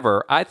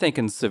 However, I think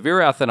in severe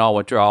ethanol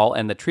withdrawal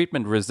and the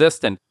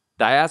treatment-resistant,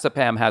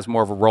 diazepam has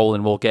more of a role,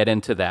 and we'll get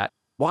into that.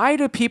 Why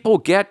do people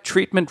get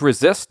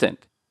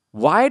treatment-resistant?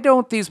 Why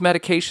don't these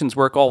medications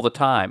work all the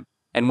time?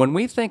 And when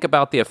we think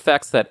about the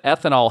effects that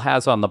ethanol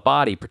has on the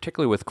body,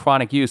 particularly with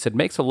chronic use, it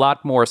makes a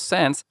lot more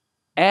sense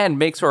and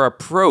makes our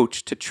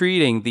approach to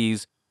treating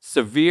these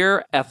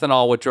severe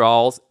ethanol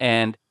withdrawals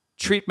and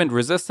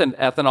treatment-resistant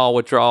ethanol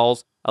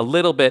withdrawals a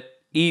little bit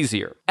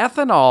easier.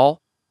 Ethanol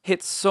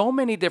hits so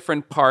many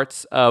different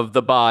parts of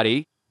the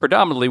body.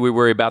 Predominantly, we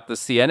worry about the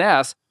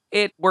CNS.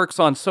 It works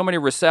on so many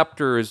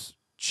receptors,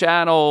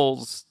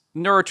 channels,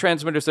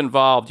 neurotransmitters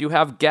involved. You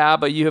have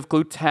GABA, you have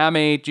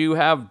glutamate, you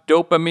have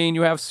dopamine,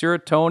 you have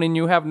serotonin,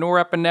 you have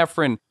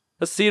norepinephrine,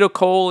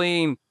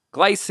 acetylcholine,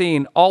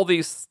 glycine, all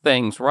these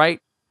things, right?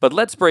 But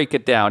let's break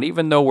it down.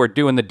 Even though we're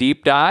doing the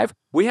deep dive,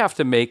 we have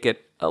to make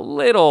it a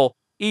little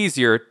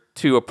easier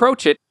to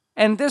approach it.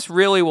 And this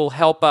really will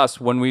help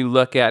us when we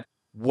look at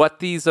what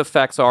these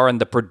effects are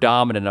and the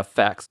predominant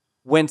effects.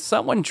 When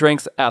someone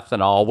drinks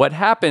ethanol, what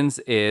happens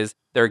is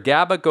their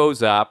GABA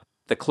goes up,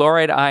 the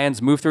chloride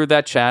ions move through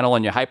that channel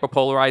and you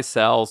hyperpolarize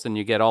cells and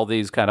you get all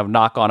these kind of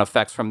knock-on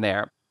effects from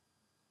there.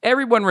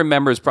 Everyone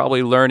remembers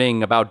probably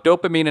learning about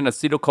dopamine and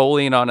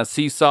acetylcholine on a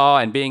seesaw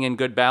and being in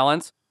good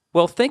balance.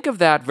 Well, think of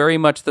that very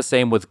much the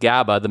same with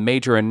GABA, the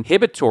major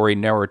inhibitory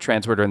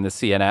neurotransmitter in the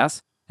CNS.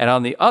 And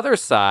on the other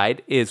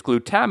side is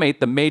glutamate,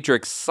 the major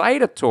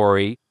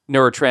excitatory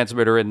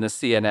neurotransmitter in the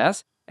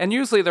CNS. And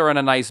usually they're in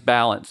a nice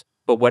balance.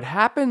 But what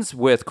happens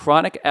with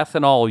chronic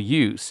ethanol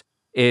use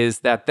is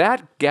that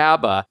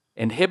GABA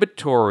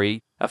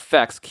inhibitory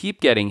effects keep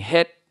getting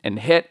hit and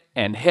hit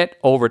and hit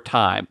over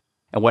time.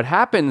 And what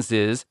happens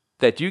is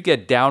that you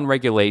get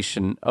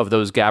downregulation of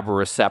those GABA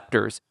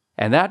receptors.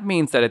 And that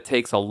means that it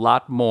takes a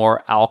lot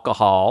more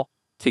alcohol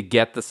to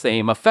get the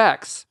same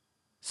effects.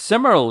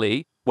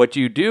 Similarly, what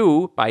you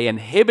do by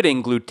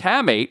inhibiting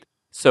glutamate,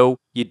 so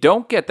you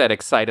don't get that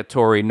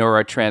excitatory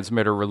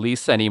neurotransmitter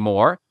release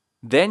anymore,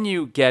 then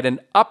you get an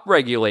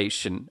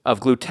upregulation of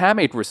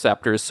glutamate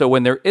receptors. So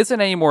when there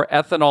isn't any more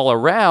ethanol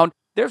around,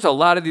 there's a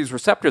lot of these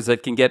receptors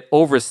that can get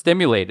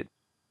overstimulated.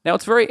 Now,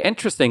 it's very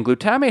interesting.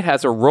 Glutamate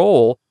has a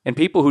role in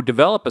people who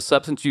develop a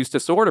substance use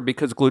disorder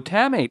because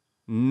glutamate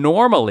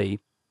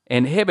normally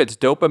inhibits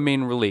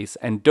dopamine release,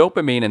 and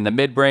dopamine in the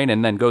midbrain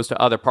and then goes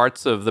to other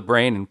parts of the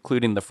brain,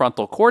 including the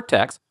frontal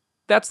cortex.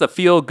 That's the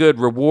feel-good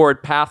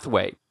reward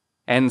pathway.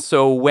 And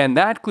so when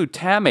that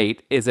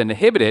glutamate is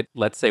inhibited,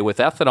 let's say with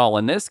ethanol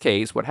in this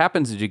case, what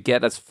happens is you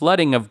get this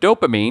flooding of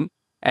dopamine,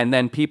 and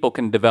then people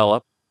can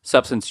develop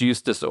substance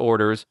use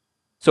disorders.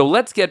 So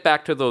let's get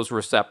back to those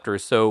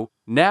receptors. So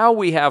now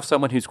we have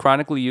someone who's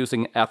chronically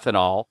using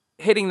ethanol,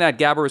 hitting that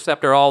GABA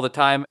receptor all the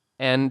time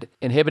and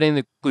inhibiting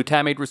the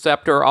glutamate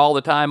receptor all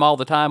the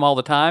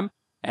time.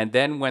 And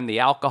then when the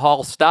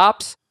alcohol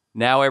stops,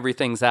 now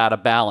everything's out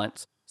of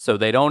balance. So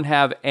they don't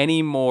have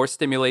any more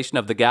stimulation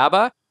of the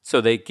GABA,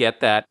 so they get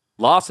that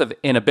loss of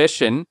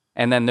inhibition,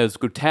 and then those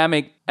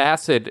glutamic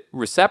acid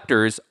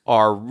receptors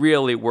are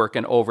really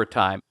working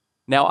overtime.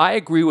 Now, I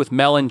agree with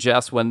Mel and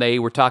Jess when they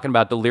were talking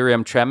about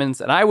delirium tremens,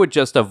 and I would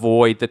just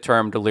avoid the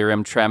term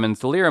delirium tremens.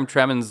 Delirium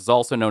tremens is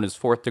also known as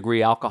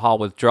fourth-degree alcohol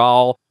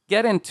withdrawal.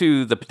 Get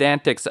into the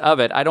pedantics of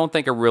it. I don't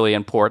think are really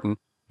important.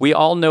 We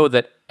all know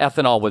that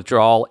ethanol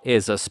withdrawal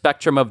is a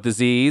spectrum of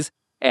disease,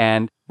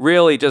 and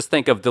really just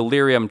think of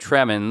delirium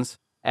tremens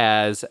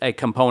as a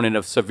component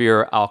of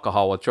severe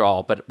alcohol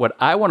withdrawal. But what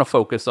I want to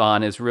focus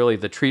on is really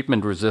the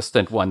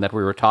treatment-resistant one that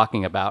we were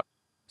talking about.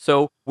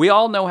 So we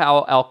all know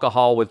how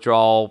alcohol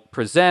withdrawal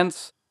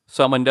presents.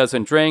 Someone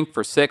doesn't drink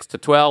for 6 to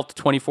 12 to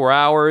 24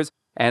 hours,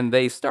 and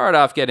they start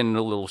off getting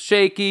a little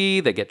shaky,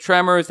 they get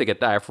tremors, they get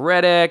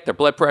diaphoretic, their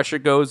blood pressure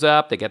goes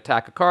up, they get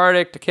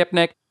tachycardic,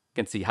 tachypnic, you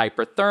can see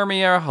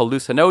hyperthermia,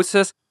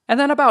 hallucinosis, and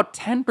then about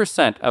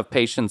 10% of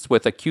patients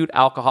with acute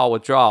alcohol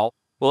withdrawal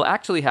will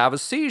actually have a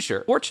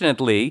seizure.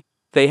 Fortunately,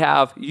 they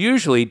have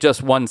usually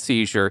just one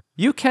seizure.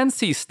 You can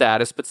see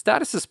status, but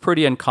status is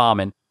pretty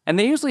uncommon. And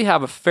they usually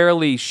have a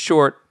fairly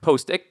short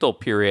post-ictal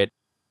period.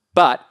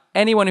 But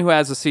anyone who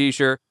has a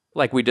seizure,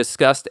 like we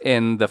discussed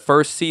in the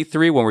first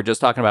C3 when we're just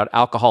talking about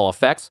alcohol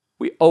effects,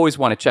 we always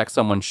want to check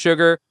someone's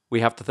sugar. We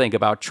have to think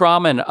about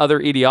trauma and other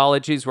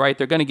etiologies, right?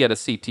 They're going to get a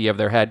CT of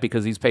their head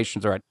because these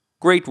patients are at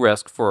great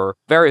risk for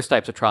various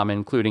types of trauma,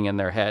 including in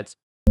their heads.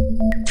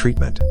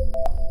 Treatment.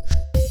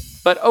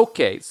 But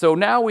okay, so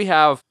now we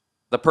have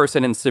the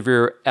person in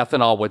severe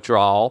ethanol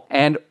withdrawal,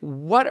 and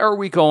what are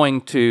we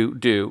going to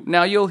do?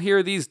 Now, you'll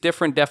hear these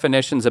different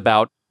definitions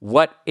about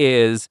what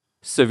is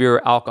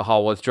severe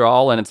alcohol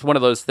withdrawal, and it's one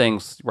of those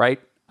things, right?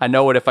 I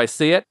know it if I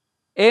see it.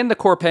 In the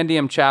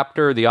Compendium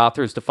chapter, the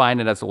authors define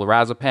it as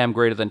lorazepam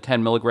greater than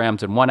 10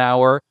 milligrams in 1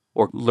 hour,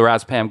 or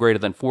lorazepam greater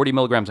than 40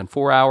 milligrams in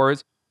 4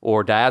 hours,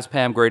 or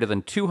diazepam greater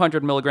than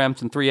 200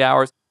 milligrams in 3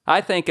 hours.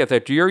 I think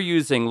if you're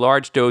using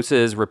large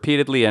doses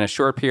repeatedly in a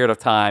short period of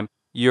time,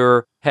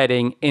 you're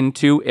heading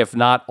into, if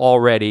not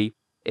already,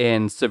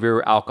 in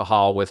severe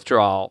alcohol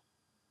withdrawal.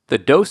 The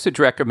dosage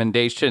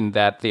recommendation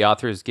that the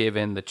authors give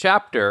in the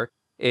chapter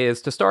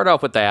is to start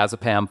off with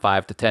diazepam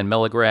 5 to 10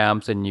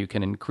 milligrams, and you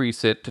can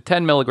increase it to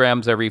 10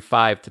 milligrams every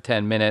 5 to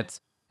 10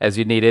 minutes as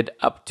you need it,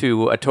 up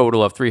to a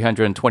total of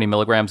 320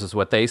 milligrams is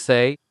what they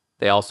say.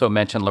 They also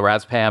mention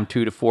lorazepam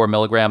 2 to 4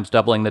 milligrams,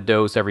 doubling the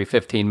dose every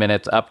 15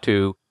 minutes up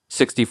to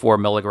 64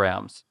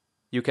 milligrams.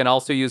 You can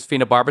also use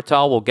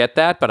phenobarbital, we'll get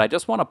that, but I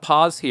just want to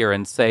pause here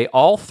and say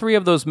all three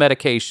of those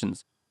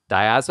medications,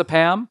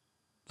 diazepam,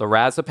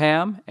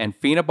 lorazepam, and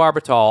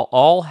phenobarbital,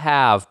 all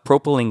have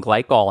propylene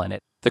glycol in it.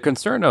 The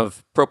concern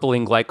of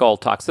propylene glycol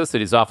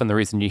toxicity is often the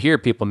reason you hear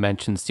people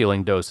mention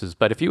ceiling doses,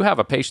 but if you have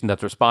a patient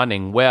that's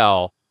responding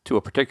well to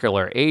a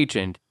particular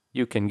agent,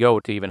 you can go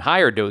to even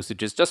higher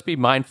dosages. Just be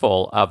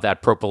mindful of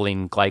that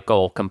propylene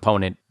glycol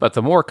component. But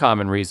the more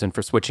common reason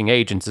for switching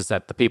agents is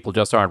that the people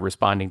just aren't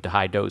responding to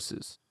high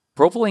doses.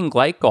 Propylene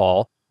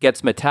glycol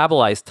gets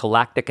metabolized to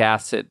lactic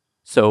acid.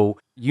 So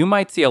you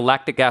might see a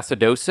lactic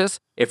acidosis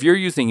if you're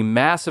using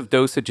massive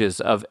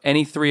dosages of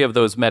any three of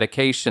those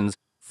medications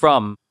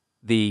from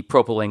the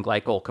propylene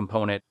glycol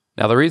component.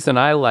 Now, the reason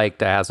I like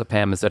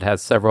diazepam is it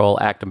has several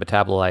active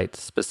metabolites,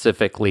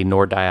 specifically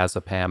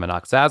nordiazepam and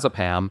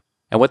oxazepam.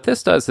 And what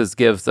this does is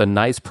gives a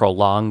nice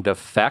prolonged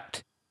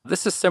effect.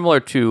 This is similar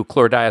to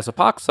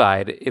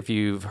chlordiazepoxide. If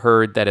you've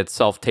heard that it's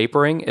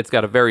self-tapering, it's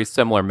got a very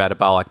similar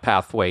metabolic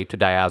pathway to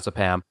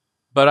diazepam.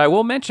 But I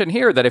will mention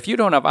here that if you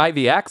don't have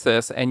IV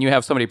access and you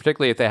have somebody,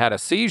 particularly if they had a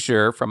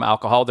seizure from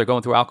alcohol, they're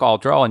going through alcohol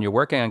withdrawal and you're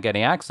working on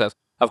getting access,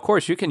 of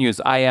course, you can use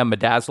IM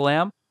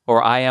midazolam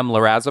or IM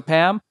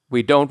lorazepam.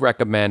 We don't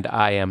recommend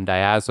IM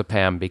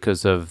diazepam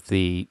because of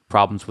the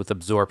problems with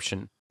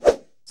absorption.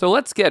 So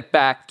let's get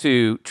back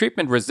to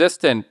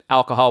treatment-resistant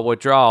alcohol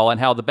withdrawal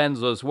and how the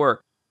benzos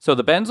work. So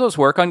the benzos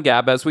work on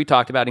GABA, as we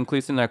talked about,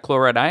 increasing their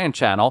chloride ion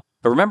channel.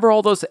 But remember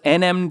all those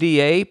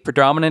NMDA,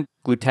 predominant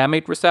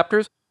glutamate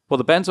receptors? Well,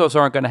 the benzos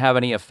aren't going to have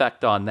any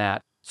effect on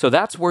that. So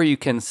that's where you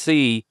can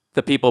see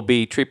the people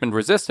be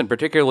treatment-resistant,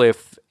 particularly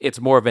if it's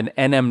more of an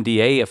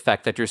NMDA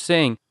effect that you're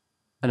seeing.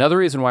 Another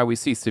reason why we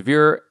see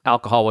severe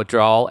alcohol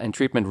withdrawal and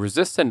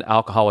treatment-resistant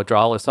alcohol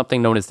withdrawal is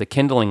something known as the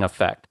kindling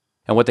effect.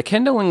 And what the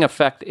kindling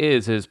effect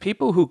is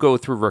people who go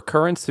through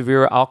recurrent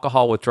severe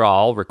alcohol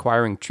withdrawal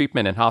requiring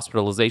treatment and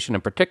hospitalization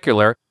in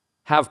particular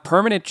have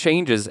permanent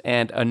changes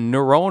and a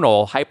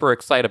neuronal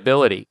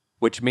hyperexcitability,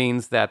 which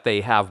means that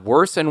they have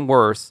worse and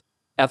worse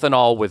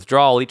ethanol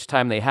withdrawal each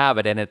time they have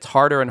it, and it's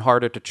harder and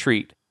harder to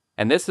treat.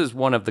 And this is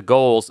one of the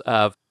goals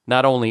of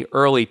not only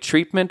early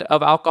treatment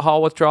of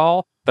alcohol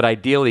withdrawal, but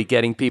ideally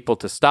getting people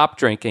to stop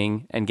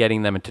drinking and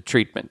getting them into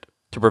treatment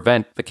to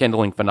prevent the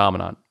kindling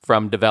phenomenon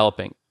from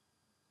developing.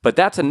 But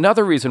that's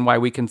another reason why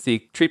we can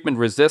see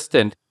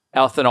treatment-resistant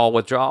ethanol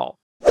withdrawal.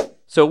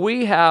 So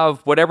we have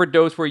whatever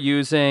dose we're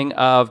using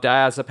of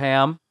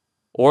diazepam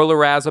or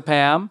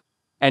lorazepam,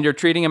 and you're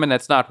treating them and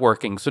it's not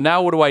working. So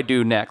now what do I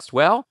do next?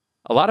 Well,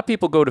 a lot of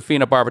people go to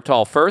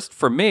phenobarbital first.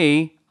 For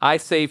me, I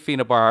say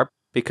phenobarb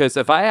because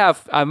if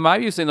I'm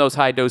not using those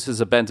high doses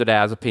of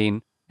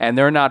benzodiazepine and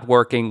they're not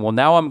working, well,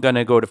 now I'm going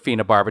to go to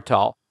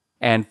phenobarbital.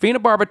 And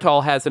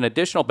phenobarbital has an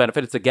additional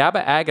benefit. It's a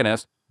GABA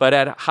agonist, but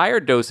at higher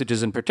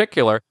dosages in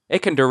particular, it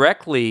can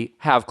directly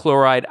have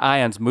chloride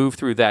ions move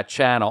through that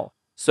channel.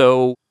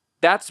 So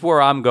that's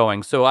where I'm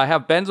going. So I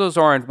have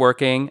benzos aren't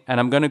working, and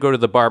I'm going to go to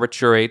the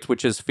barbiturates,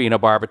 which is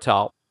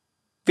phenobarbital.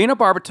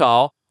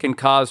 Phenobarbital can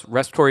cause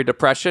respiratory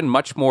depression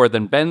much more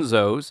than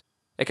benzos.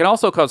 It can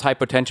also cause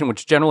hypotension,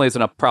 which generally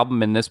isn't a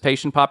problem in this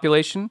patient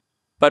population.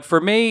 But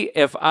for me,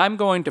 if I'm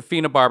going to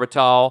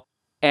phenobarbital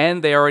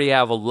and they already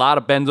have a lot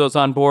of benzos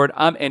on board,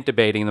 I'm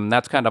intubating them.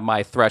 That's kind of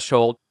my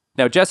threshold.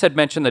 Now, Jess had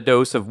mentioned the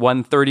dose of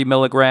 130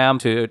 milligram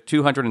to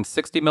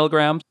 260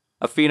 milligrams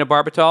of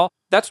phenobarbital.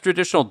 That's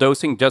traditional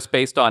dosing just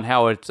based on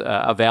how it's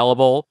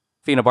available.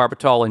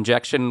 Phenobarbital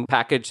injection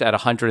package at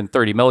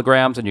 130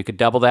 milligrams, and you could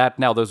double that.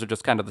 Now, those are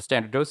just kind of the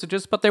standard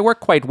dosages, but they work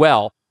quite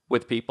well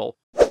with people.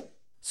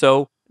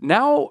 So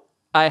now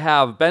I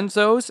have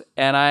benzos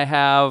and I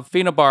have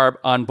phenobarb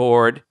on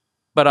board,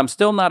 but I'm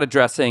still not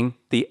addressing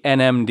the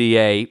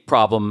NMDA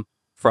problem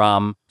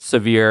from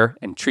severe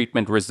and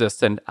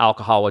treatment-resistant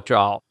alcohol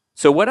withdrawal.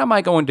 So what am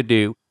I going to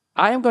do?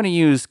 I am going to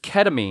use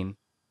ketamine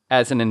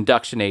as an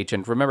induction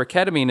agent. Remember,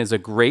 ketamine is a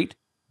great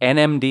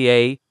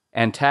NMDA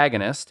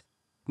antagonist.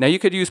 Now, you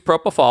could use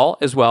propofol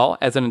as well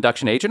as an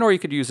induction agent, or you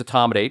could use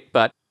etomidate,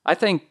 but I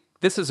think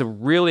this is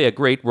really a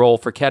great role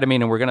for ketamine,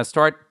 and we're going to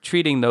start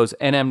treating those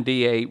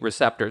NMDA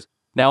receptors.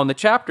 Now, in the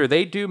chapter,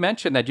 they do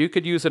mention that you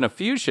could use an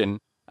infusion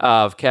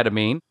of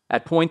ketamine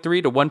at 0.3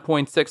 to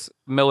 1.6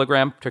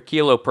 milligram per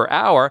kilo per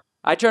hour.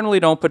 I generally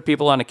don't put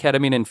people on a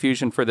ketamine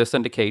infusion for this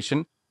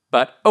indication,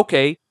 but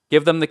okay,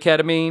 give them the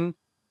ketamine,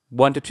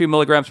 1 to 2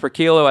 milligrams per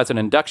kilo as an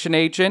induction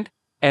agent,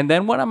 and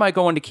then what am I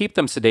going to keep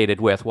them sedated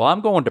with? Well,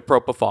 I'm going to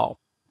propofol.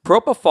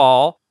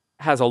 Propofol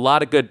has a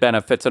lot of good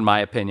benefits, in my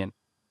opinion.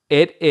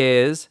 It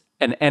is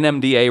an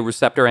NMDA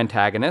receptor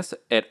antagonist.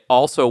 It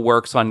also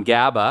works on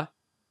GABA.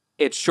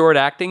 It's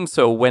short-acting,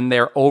 so when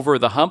they're over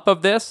the hump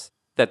of this,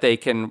 that they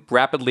can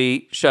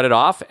rapidly shut it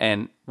off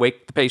and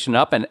wake the patient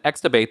up and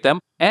extubate them.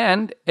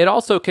 And it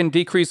also can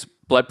decrease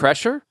blood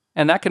pressure,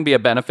 and that can be a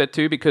benefit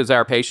too, because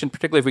our patient,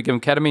 particularly if we give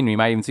them ketamine, we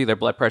might even see their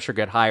blood pressure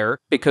get higher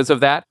because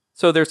of that.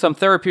 So there's some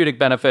therapeutic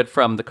benefit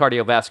from the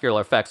cardiovascular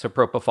effects of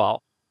propofol.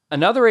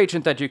 Another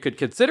agent that you could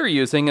consider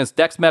using is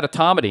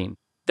dexmedetomidine.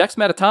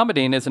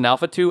 Dexmedetomidine is an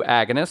alpha-2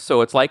 agonist,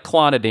 so it's like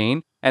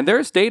clonidine, and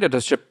there's data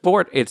to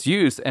support its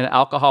use in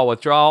alcohol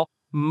withdrawal.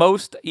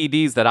 Most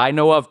EDs that I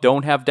know of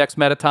don't have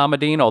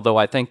dexmedetomidine, although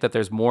I think that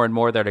there's more and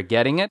more that are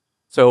getting it.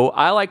 So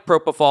I like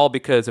propofol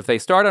because if they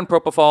start on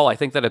propofol, I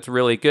think that it's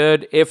really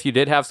good. If you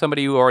did have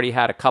somebody who already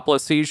had a couple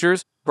of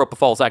seizures,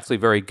 propofol is actually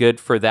very good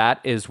for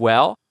that as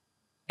well.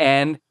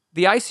 And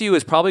the ICU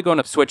is probably going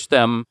to switch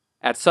them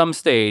at some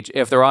stage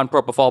if they're on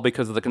propofol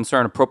because of the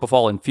concern of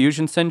propofol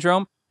infusion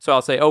syndrome. So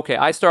I'll say, okay,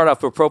 I start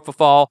off with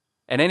propofol,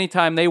 and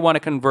anytime they want to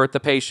convert the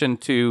patient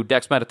to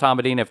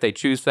dexmedetomidine, if they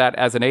choose that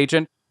as an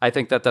agent, I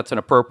think that that's an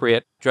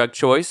appropriate drug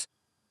choice.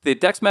 The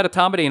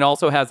dexmedetomidine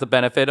also has the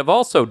benefit of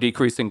also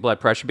decreasing blood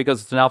pressure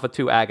because it's an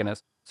alpha-2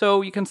 agonist.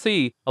 So you can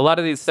see a lot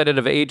of these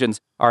sedative agents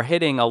are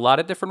hitting a lot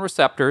of different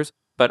receptors,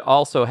 but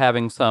also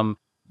having some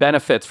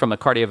benefits from a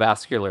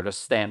cardiovascular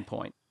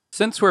standpoint.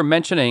 Since we're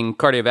mentioning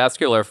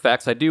cardiovascular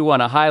effects, I do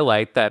want to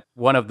highlight that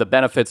one of the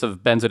benefits of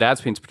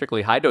benzodiazepines,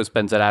 particularly high-dose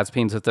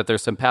benzodiazepines, is that they're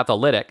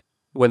sympatholytic.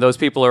 When those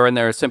people are in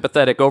their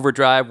sympathetic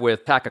overdrive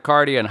with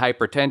tachycardia and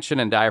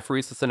hypertension and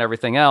diaphoresis and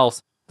everything else,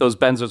 those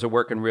benzos are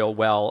working real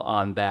well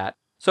on that.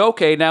 So,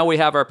 okay, now we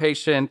have our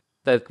patient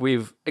that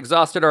we've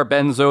exhausted our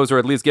benzos, or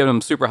at least given them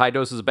super high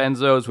doses of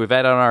benzos. We've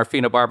added on our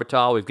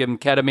phenobarbital. We've given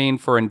ketamine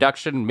for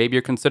induction. Maybe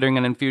you're considering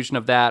an infusion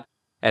of that.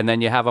 And then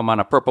you have them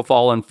on a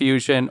propofol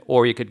infusion,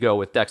 or you could go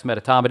with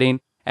dexmedetomidine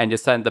and you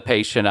send the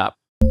patient up.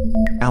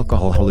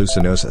 Alcohol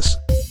hallucinosis.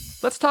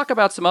 Let's talk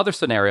about some other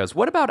scenarios.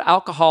 What about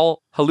alcohol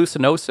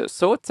hallucinosis?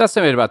 So it's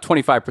estimated about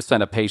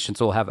 25% of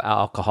patients will have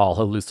alcohol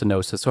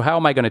hallucinosis. So how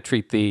am I going to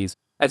treat these?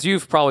 As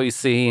you've probably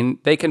seen,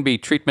 they can be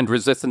treatment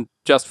resistant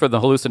just for the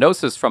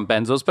hallucinosis from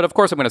benzos, but of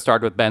course I'm going to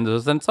start with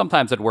benzos, and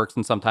sometimes it works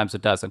and sometimes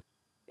it doesn't.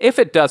 If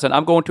it doesn't,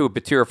 I'm going to a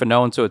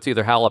butyrophenone, so it's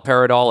either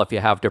haloperidol if you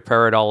have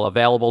droperidol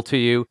available to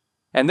you,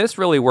 and this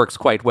really works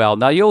quite well.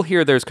 Now you'll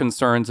hear there's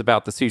concerns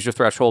about the seizure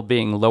threshold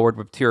being lowered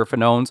with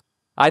butyrophenones.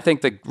 I think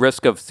the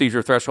risk of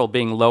seizure threshold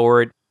being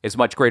lowered is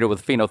much greater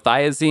with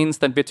phenothiazines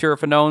than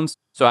butyrophenones,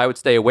 so I would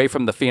stay away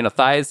from the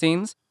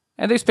phenothiazines.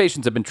 And these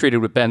patients have been treated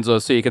with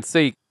benzos, so you can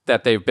see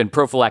that they've been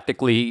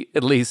prophylactically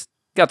at least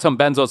got some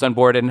benzos on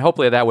board, and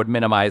hopefully that would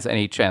minimize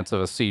any chance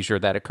of a seizure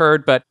that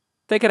occurred. But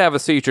they could have a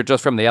seizure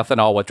just from the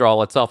ethanol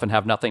withdrawal itself and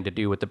have nothing to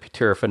do with the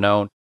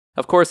butyrophenone.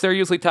 Of course, they're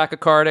usually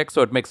tachycardic,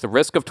 so it makes the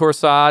risk of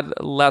torsade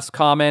less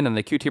common, and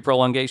the QT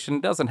prolongation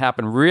doesn't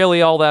happen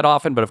really all that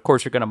often, but of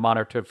course you're going to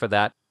monitor for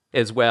that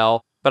as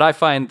well. But I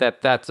find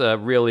that that's a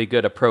really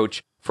good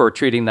approach for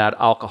treating that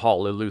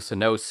alcohol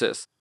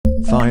hallucinosis.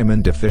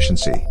 Thiamine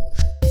deficiency.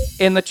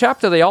 In the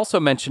chapter, they also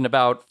mention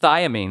about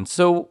thiamine.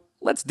 So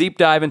let's deep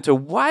dive into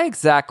why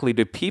exactly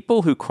do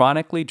people who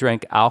chronically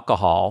drink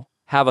alcohol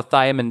have a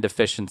thiamine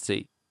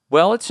deficiency?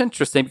 Well, it's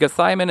interesting because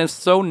thiamine is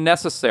so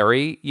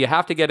necessary. You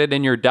have to get it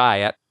in your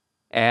diet.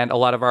 And a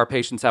lot of our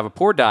patients have a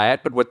poor diet.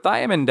 But what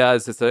thiamine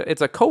does is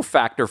it's a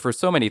cofactor for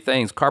so many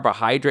things,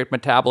 carbohydrate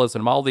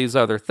metabolism, all these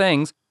other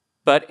things.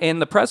 But in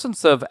the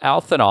presence of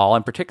ethanol,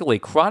 and particularly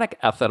chronic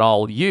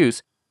ethanol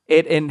use,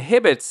 it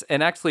inhibits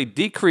and actually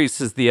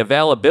decreases the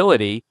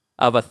availability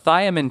of a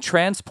thiamine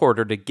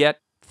transporter to get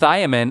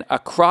thiamine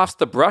across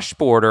the brush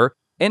border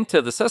into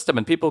the system,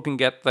 and people can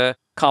get the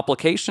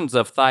complications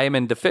of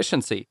thiamine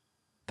deficiency.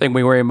 The thing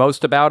we worry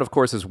most about, of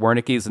course, is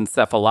Wernicke's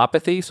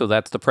encephalopathy, so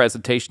that's the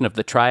presentation of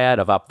the triad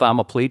of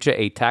ophthalmoplegia,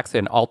 ataxia,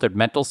 and altered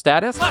mental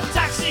status.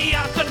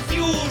 Ataxia,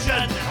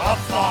 confusion,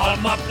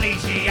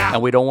 ophthalmoplegia.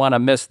 And we don't want to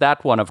miss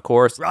that one, of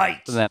course. Right.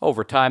 And then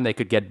over time, they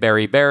could get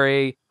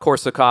beriberi,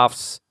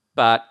 Korsakoff's,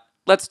 but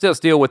let's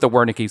just deal with the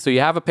Wernicke. So you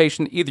have a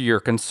patient, either you're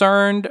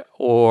concerned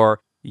or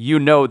you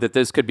know that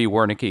this could be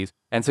Wernicke's.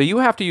 And so you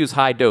have to use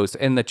high dose.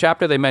 In the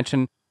chapter, they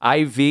mention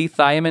IV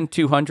thiamine,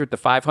 200 to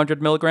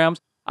 500 milligrams.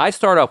 I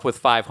start off with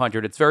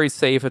 500. It's very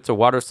safe. It's a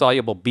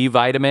water-soluble B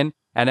vitamin.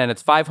 And then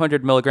it's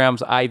 500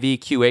 milligrams IV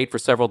Q8 for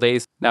several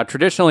days. Now,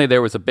 traditionally,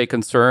 there was a big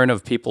concern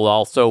of people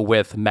also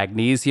with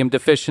magnesium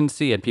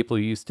deficiency, and people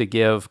used to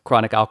give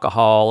chronic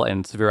alcohol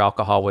and severe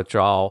alcohol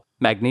withdrawal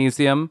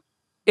magnesium.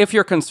 If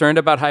you're concerned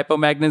about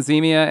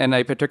hypomagnesemia in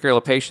a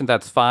particular patient,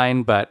 that's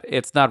fine, but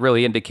it's not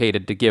really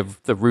indicated to give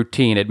the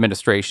routine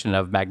administration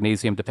of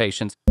magnesium to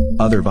patients.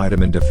 Other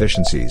vitamin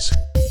deficiencies.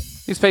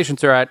 These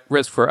patients are at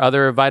risk for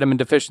other vitamin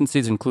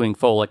deficiencies, including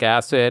folic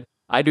acid.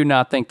 I do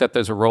not think that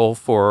there's a role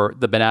for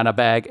the banana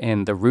bag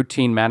in the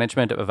routine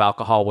management of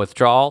alcohol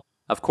withdrawal.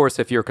 Of course,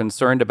 if you're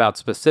concerned about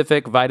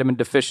specific vitamin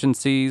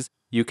deficiencies,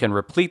 you can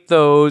replete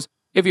those.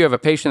 If you have a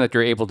patient that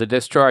you're able to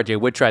discharge, you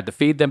would try to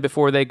feed them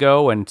before they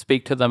go and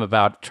speak to them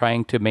about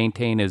trying to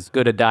maintain as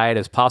good a diet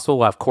as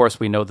possible. Of course,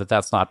 we know that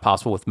that's not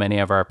possible with many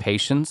of our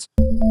patients.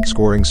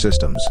 Scoring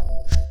systems.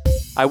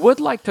 I would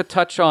like to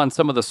touch on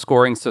some of the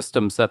scoring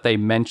systems that they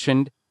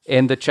mentioned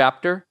in the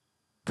chapter,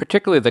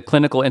 particularly the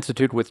Clinical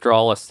Institute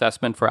Withdrawal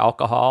Assessment for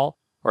Alcohol,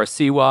 or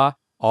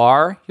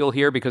CIWA-R, you'll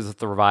hear because it's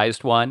the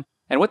revised one.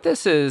 And what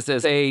this is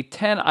a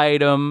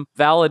 10-item,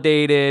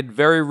 validated,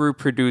 very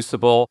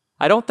reproducible.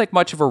 I don't think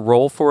much of a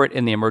role for it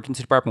in the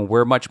emergency department.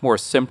 We're much more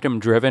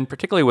symptom-driven,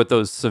 particularly with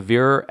those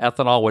severe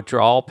ethanol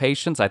withdrawal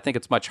patients. I think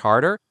it's much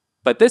harder.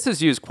 But this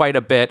is used quite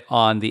a bit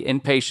on the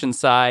inpatient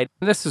side.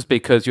 And this is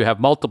because you have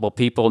multiple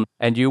people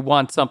and you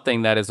want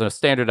something that is a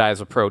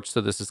standardized approach.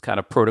 So this is kind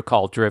of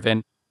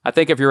protocol-driven. I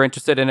think if you're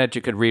interested in it,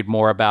 you could read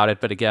more about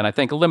it. But again, I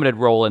think a limited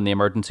role in the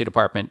emergency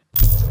department.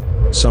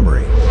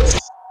 Summary.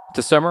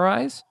 To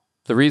summarize,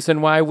 the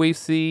reason why we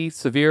see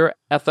severe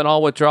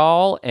ethanol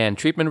withdrawal and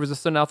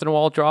treatment-resistant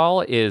ethanol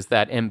withdrawal is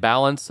that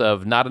imbalance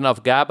of not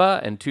enough GABA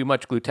and too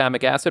much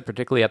glutamic acid,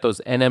 particularly at those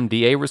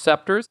NMDA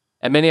receptors.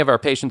 And many of our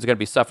patients are going to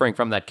be suffering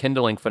from that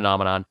kindling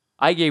phenomenon.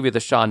 I gave you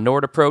the Sean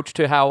Nordt approach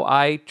to how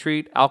I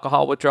treat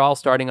alcohol withdrawal,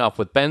 starting off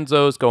with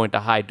benzos, going to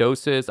high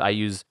doses. I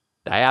use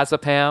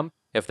diazepam.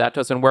 If that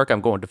doesn't work,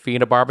 I'm going to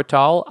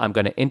phenobarbital. I'm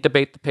going to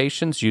intubate the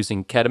patients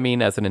using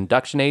ketamine as an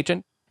induction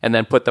agent, and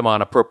then put them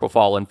on a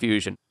propofol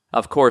infusion.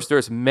 Of course,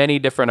 there's many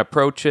different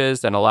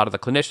approaches, and a lot of the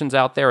clinicians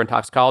out there and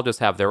toxicologists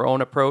have their own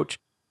approach,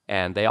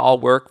 and they all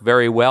work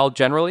very well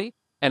generally.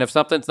 And if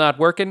something's not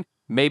working,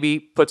 maybe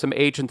put some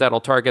agent that'll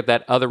target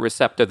that other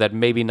receptor that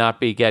maybe not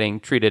be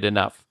getting treated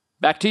enough.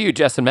 Back to you,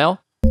 Jess and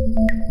Mel.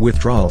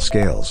 Withdrawal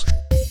scales.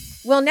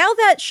 Well, now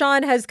that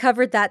Sean has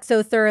covered that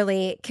so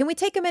thoroughly, can we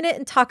take a minute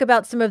and talk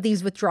about some of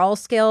these withdrawal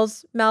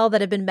scales, Mel,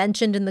 that have been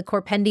mentioned in the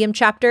compendium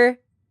chapter?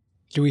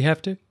 Do we have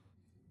to?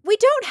 We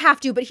don't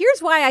have to, but here's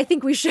why I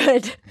think we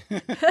should.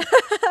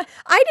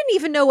 I didn't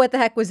even know what the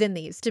heck was in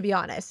these, to be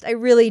honest. I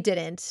really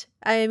didn't.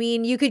 I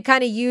mean, you could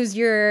kind of use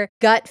your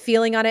gut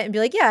feeling on it and be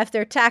like, yeah, if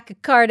they're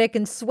tachycardic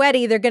and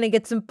sweaty, they're going to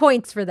get some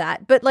points for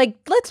that. But like,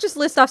 let's just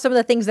list off some of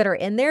the things that are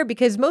in there,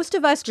 because most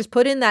of us just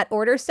put in that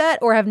order set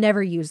or have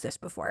never used this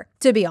before,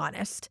 to be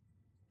honest.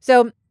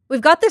 So we've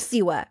got the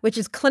CIWA, which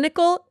is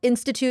Clinical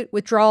Institute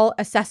Withdrawal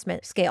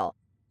Assessment Scale.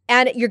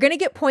 And you're going to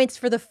get points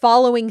for the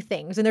following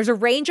things. And there's a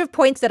range of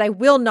points that I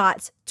will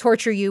not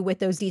torture you with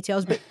those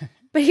details, but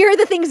here are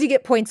the things you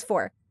get points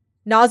for.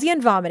 Nausea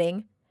and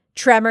vomiting,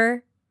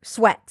 tremor,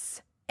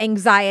 sweats,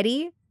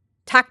 anxiety,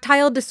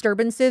 tactile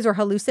disturbances or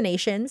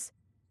hallucinations,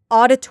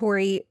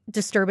 auditory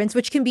disturbance,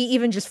 which can be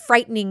even just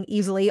frightening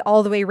easily,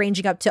 all the way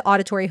ranging up to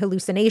auditory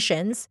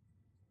hallucinations,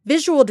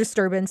 visual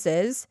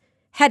disturbances,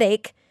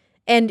 headache,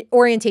 and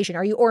orientation.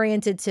 Are you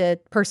oriented to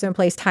person,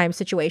 place, time,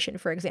 situation,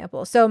 for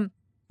example? So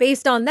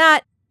based on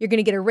that, you're going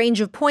to get a range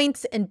of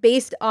points, and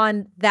based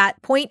on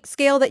that point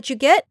scale that you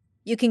get,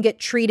 you can get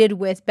treated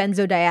with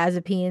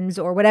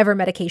benzodiazepines or whatever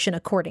medication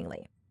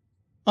accordingly.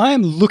 I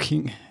am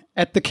looking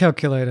at the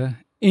calculator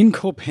in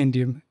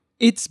compendium.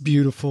 It's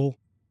beautiful.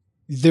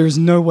 There's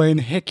no way in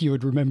heck you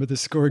would remember the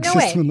scoring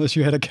system unless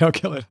you had a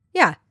calculator.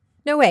 Yeah,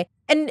 no way.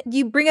 And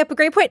you bring up a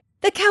great point.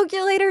 The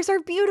calculators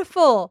are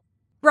beautiful.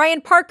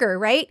 Brian Parker,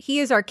 right? He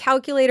is our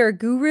calculator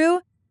guru,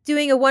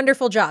 doing a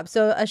wonderful job.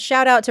 So a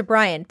shout out to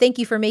Brian. Thank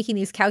you for making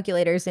these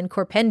calculators in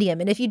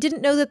compendium. And if you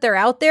didn't know that they're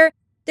out there,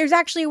 there's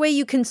actually a way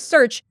you can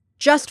search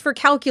just for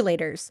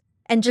calculators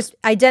and just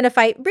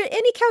identify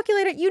any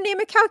calculator. You name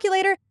a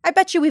calculator, I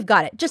bet you we've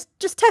got it. Just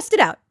test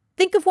it out.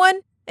 Think of one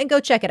and go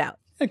check it out.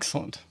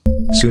 Excellent.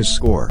 SUS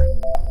score.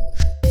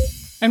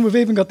 And we've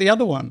even got the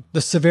other one,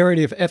 the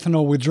Severity of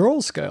Ethanol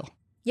Withdrawal Scale.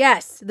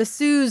 Yes, the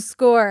SUS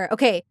score.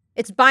 Okay,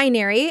 it's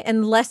binary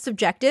and less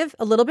subjective,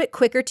 a little bit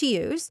quicker to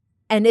use.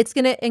 And it's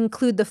going to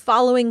include the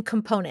following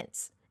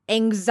components: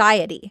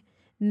 anxiety,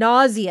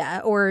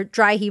 nausea or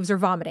dry heaves or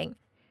vomiting,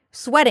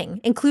 sweating,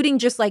 including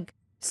just like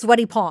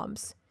sweaty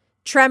palms,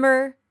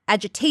 tremor,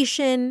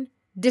 agitation,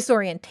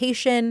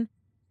 disorientation,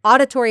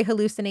 auditory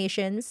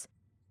hallucinations,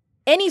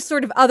 any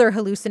sort of other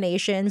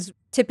hallucinations.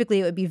 Typically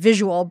it would be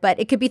visual, but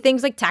it could be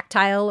things like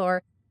tactile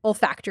or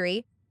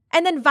olfactory.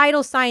 And then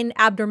vital sign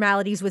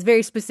abnormalities with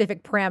very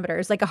specific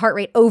parameters, like a heart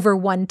rate over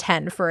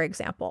 110, for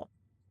example.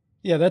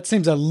 Yeah, that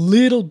seems a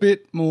little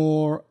bit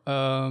more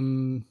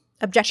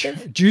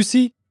objective,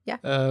 juicy,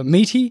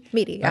 meaty,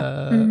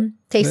 yeah,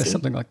 tasty,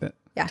 something like that.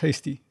 Yeah,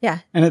 tasty,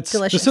 yeah, and it's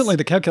delicious. Certainly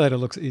the calculator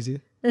looks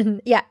easier.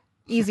 Yeah,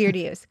 easier to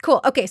use.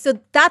 Cool. Okay,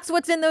 so that's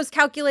what's in those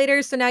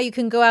calculators. So now you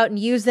can go out and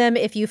use them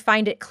if you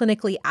find it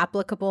clinically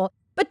applicable.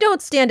 But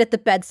don't stand at the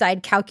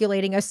bedside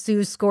calculating a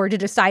SUS score to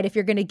decide if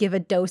you're going to give a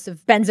dose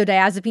of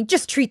benzodiazepine.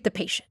 Just treat the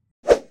patient.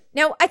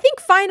 Now, I think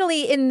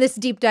finally in this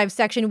deep dive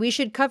section, we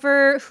should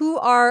cover who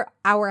are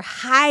our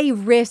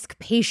high-risk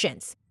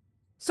patients.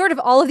 Sort of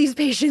all of these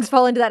patients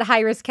fall into that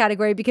high-risk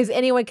category because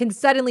anyone can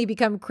suddenly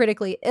become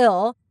critically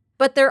ill.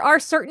 But there are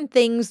certain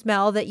things,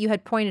 Mel, that you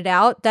had pointed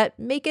out that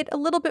make it a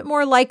little bit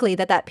more likely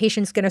that that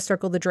patient's going to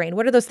circle the drain.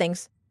 What are those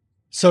things?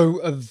 So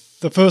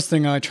the first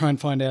thing I try and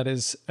find out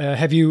is,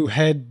 have you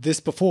had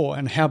this before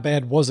and how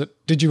bad was it?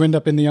 Did you end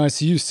up in the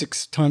ICU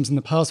 6 times in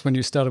the past when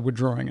you started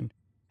withdrawing?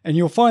 And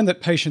you'll find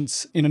that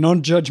patients, in a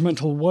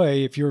non-judgmental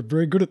way, if you're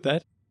very good at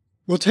that,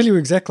 will tell you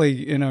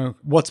exactly,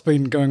 what's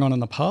been going on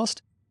in the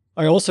past.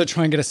 I also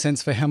try and get a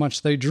sense for how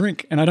much they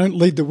drink. And I don't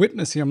lead the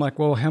witness here. I'm like,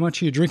 well, how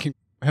much are you drinking?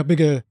 How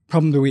big a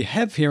problem do we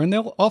have here? And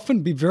they'll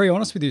often be very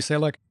honest with you. Say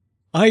like,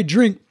 I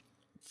drink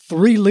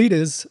 3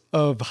 liters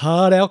of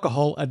hard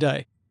alcohol a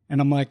day.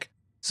 And I'm like,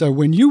 so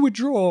when you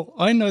withdraw,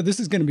 I know this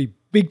is going to be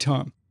big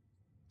time.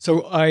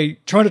 So I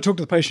try to talk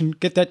to the patient,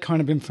 get that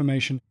kind of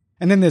information.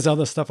 And then there's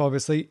other stuff,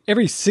 obviously.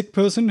 Every sick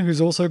person who's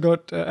also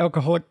got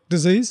alcoholic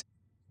disease,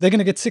 they're going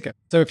to get sicker.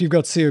 So if you've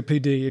got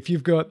COPD, if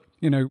you've got,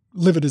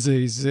 liver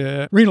disease,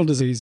 renal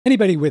disease,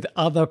 anybody with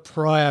other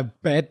prior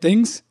bad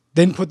things,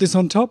 then put this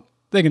on top,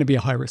 they're going to be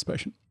a high-risk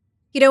patient.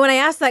 When I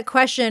ask that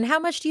question, how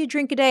much do you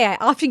drink a day? I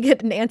often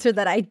get an answer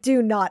that I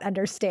do not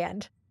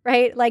understand,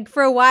 right? Like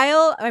for a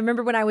while, I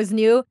remember when I was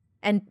new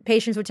and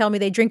patients would tell me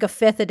they drink a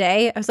 5th a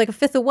day. I was like, a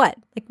 5th of what?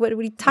 Like, what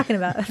are you talking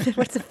about?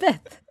 What's a 5th?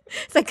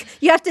 It's like,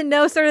 you have to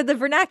know sort of the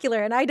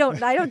vernacular, and I don't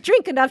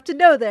drink enough to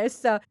know this.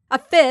 So a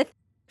 5th,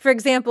 for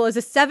example, is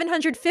a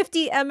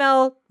 750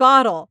 ml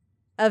bottle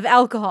of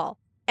alcohol.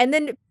 And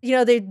then,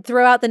 they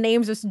throw out the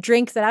names of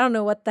drinks that I don't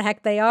know what the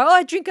heck they are. Oh,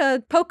 I drink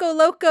a Poco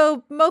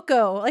Loco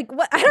Moco. Like,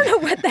 what? I don't know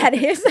what that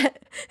is.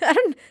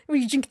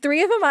 We drink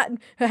 3 of them.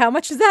 How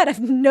much is that? I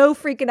have no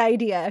freaking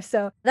idea.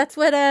 So that's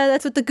what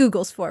the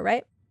Google's for,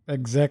 right?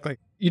 Exactly.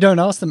 You don't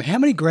ask them, how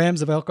many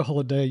grams of alcohol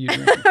a day are you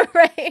drinking?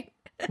 Right.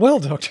 Well,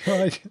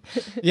 doctor,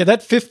 yeah,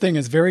 that 5th thing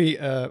is very,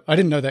 I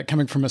didn't know that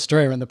coming from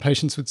Australia, and the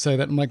patients would say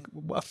that. I'm like,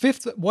 a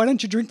 5th? Why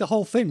don't you drink the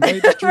whole thing? Why are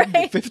you just drinking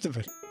Right. the 5th of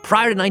it?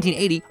 Prior to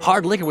 1980,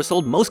 hard liquor was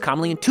sold most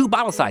commonly in 2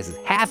 bottle sizes,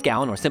 half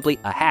gallon or simply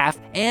a half,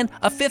 and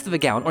a 1/5 of a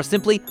gallon or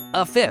simply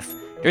a 1/5.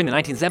 During the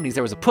 1970s,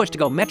 there was a push to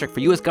go metric for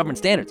U.S. government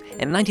standards,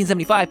 and in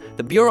 1975,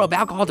 the Bureau of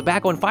Alcohol,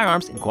 Tobacco, and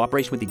Firearms, in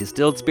cooperation with the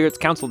Distilled Spirits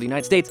Council of the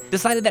United States,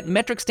 decided that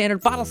metric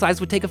standard bottle size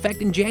would take effect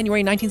in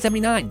January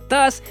 1979.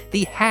 Thus,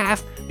 the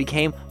half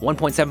became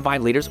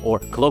 1.75 liters, or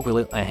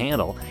colloquially a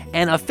handle,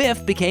 and a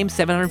 1/5 became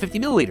 750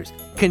 milliliters.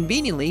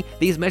 Conveniently,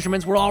 these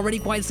measurements were already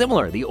quite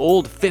similar, the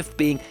old 1/5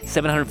 being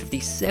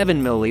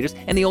 757 milliliters,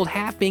 and the old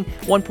half being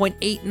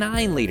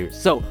 1.89 liters.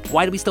 So,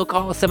 why do we still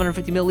call a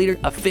 750 milliliter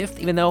a 1/5,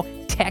 even though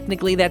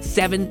technically that's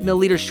 7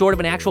 milliliters short of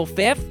an actual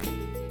 1/5?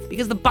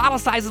 Because the bottle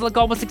sizes look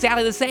almost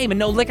exactly the same, and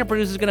no liquor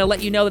producer is going to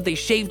let you know that they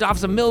shaved off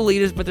some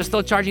milliliters, but they're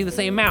still charging you the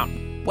same amount.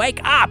 Wake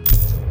up!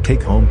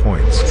 Take home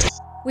points.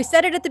 We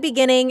said it at the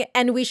beginning,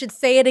 and we should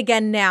say it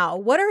again now.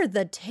 What are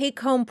the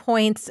take-home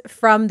points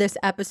from this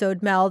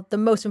episode, Mel? The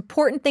most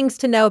important things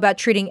to know about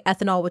treating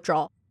ethanol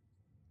withdrawal?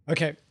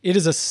 Okay, it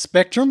is a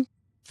spectrum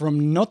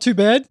from not too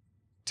bad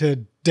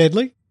to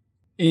deadly.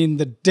 In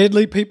the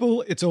deadly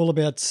people, it's all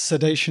about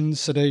sedation,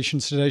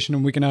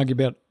 and we can argue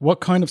about what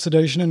kind of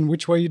sedation and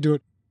which way you do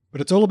it. But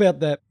it's all about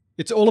that.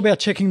 It's all about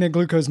checking their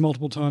glucose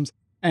multiple times,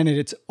 and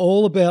it's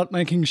all about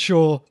making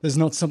sure there's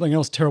not something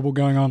else terrible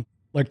going on,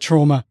 like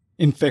trauma,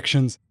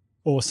 infections,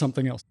 or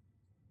something else.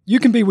 You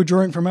can be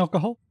withdrawing from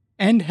alcohol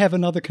and have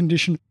another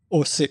condition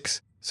or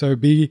 6, so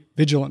be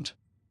vigilant.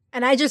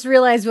 And I just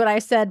realized what I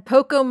said.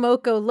 Poco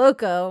Moco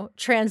Loco,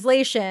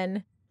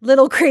 translation,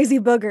 little crazy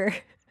booger.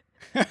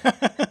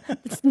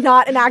 It's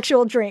not an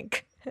actual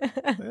drink.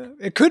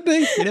 It could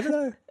be, you never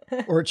know.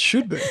 Or it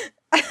should be.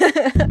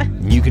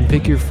 You can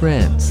pick your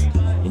friends,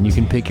 and you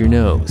can pick your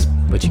nose,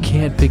 but you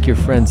can't pick your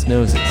friends'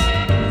 noses.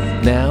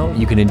 Now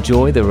you can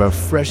enjoy the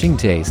refreshing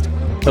taste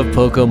of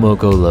Poco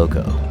Moco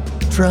Loco.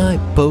 Try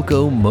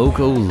Poco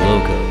Moco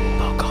Loco.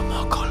 Poco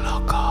Moco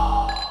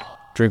Loco.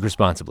 Drink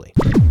responsibly.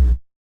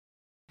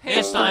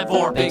 It's time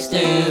for Big Stew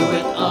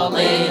with a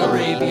little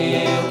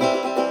review.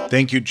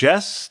 Thank you,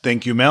 Jess.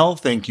 Thank you, Mel.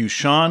 Thank you,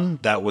 Sean.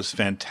 That was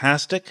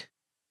fantastic.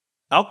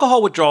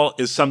 Alcohol withdrawal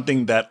is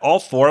something that all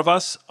 4 of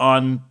us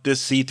on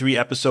this C3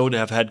 episode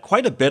have had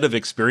quite a bit of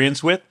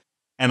experience with.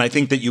 And I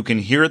think that you can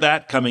hear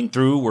that coming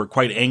through. We're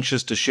quite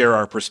anxious to share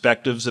our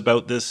perspectives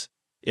about this.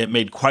 It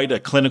made quite a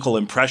clinical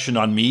impression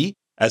on me,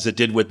 as it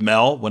did with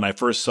Mel when I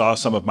first saw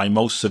some of my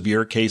most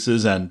severe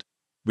cases and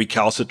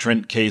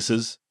recalcitrant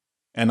cases.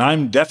 And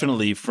I'm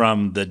definitely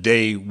from the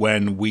day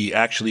when we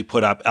actually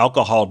put up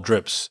alcohol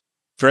drips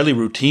fairly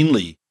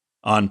routinely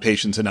on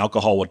patients in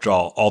alcohol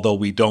withdrawal, although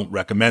we don't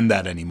recommend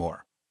that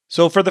anymore.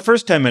 So for the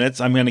first 10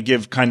 minutes, I'm going to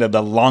give kind of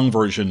the long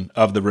version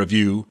of the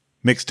review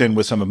mixed in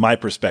with some of my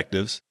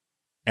perspectives.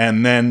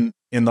 And then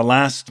in the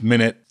last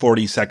minute,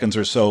 40 seconds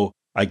or so,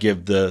 I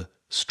give the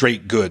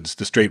straight goods,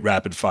 the straight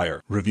rapid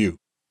fire review.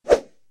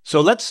 So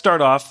let's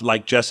start off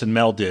like Jess and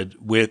Mel did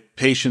with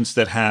patients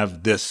that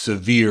have this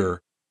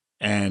severe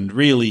and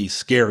really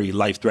scary,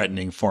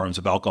 life-threatening forms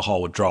of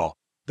alcohol withdrawal.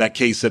 That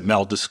case that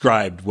Mel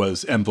described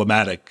was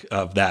emblematic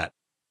of that.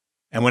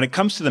 And when it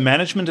comes to the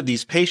management of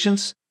these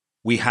patients,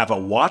 we have a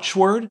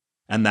watchword,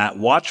 and that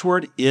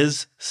watchword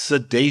is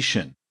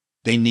sedation.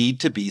 They need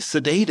to be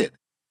sedated.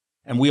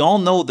 And we all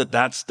know that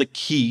that's the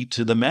key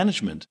to the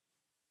management.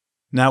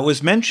 Now, it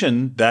was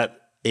mentioned that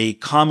a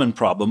common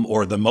problem,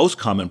 or the most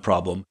common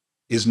problem,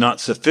 is not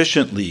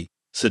sufficiently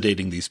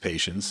sedating these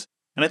patients.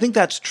 And I think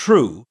that's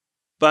true,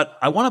 but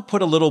I want to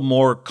put a little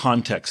more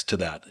context to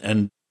that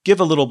and give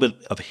a little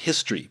bit of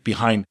history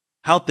behind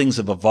how things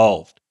have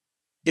evolved.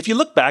 If you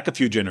look back a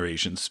few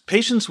generations,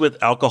 patients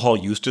with alcohol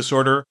use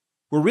disorder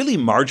were really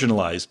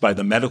marginalized by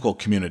the medical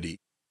community.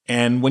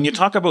 And when you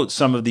talk about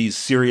some of these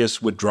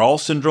serious withdrawal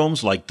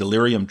syndromes like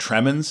delirium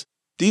tremens,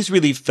 these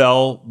really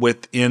fell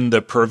within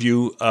the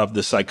purview of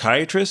the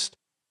psychiatrist.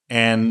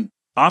 And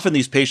often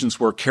these patients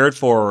were cared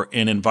for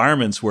in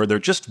environments where there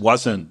just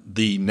wasn't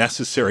the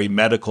necessary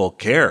medical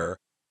care.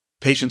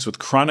 Patients with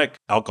chronic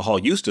alcohol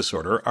use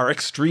disorder are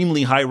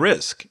extremely high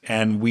risk,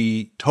 and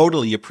we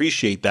totally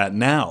appreciate that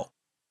now.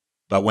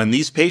 But when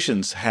these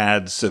patients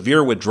had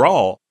severe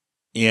withdrawal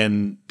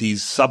in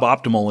these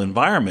suboptimal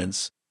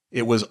environments,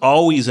 it was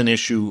always an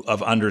issue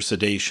of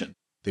under-sedation.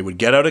 They would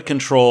get out of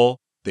control,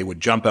 they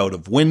would jump out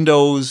of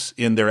windows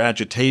in their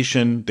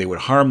agitation, they would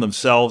harm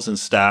themselves and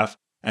staff,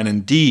 and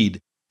indeed,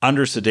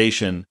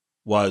 under-sedation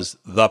was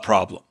the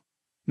problem.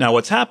 Now,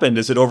 what's happened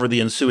is that over the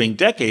ensuing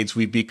decades,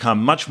 we've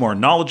become much more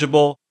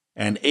knowledgeable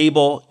and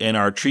able in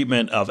our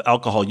treatment of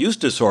alcohol use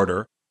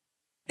disorder.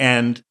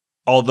 And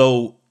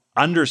although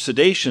under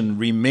sedation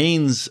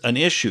remains an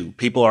issue.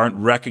 People aren't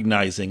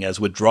recognizing as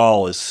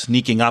withdrawal is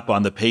sneaking up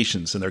on the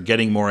patients and they're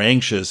getting more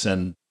anxious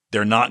and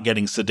they're not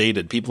getting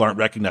sedated. People aren't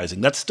recognizing.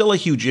 That's still a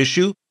huge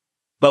issue,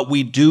 but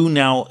we do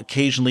now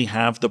occasionally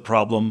have the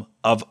problem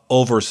of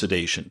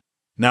oversedation.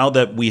 Now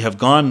that we have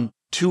gone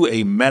to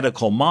a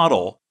medical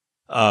model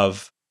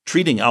of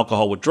treating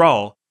alcohol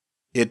withdrawal,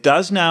 it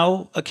does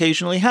now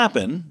occasionally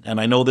happen, and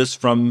I know this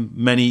from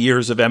many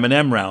years of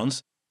M&M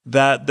rounds,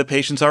 that the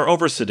patients are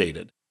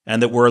oversedated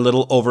and that we're a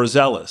little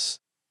overzealous.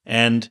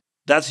 And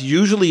that's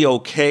usually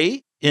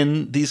okay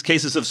in these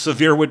cases of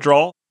severe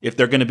withdrawal if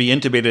they're going to be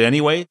intubated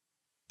anyway.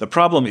 The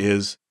problem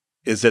is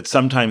that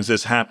sometimes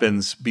this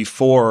happens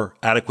before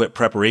adequate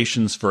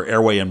preparations for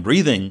airway and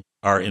breathing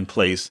are in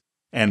place,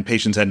 and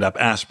patients end up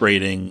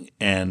aspirating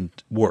and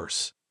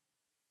worse.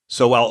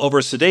 So while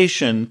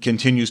oversedation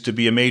continues to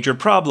be a major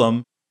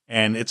problem,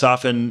 and it's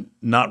often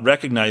not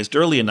recognized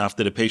early enough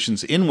that a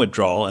patient's in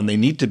withdrawal and they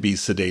need to be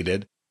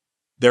sedated,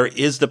 there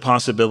is the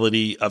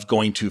possibility of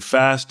going too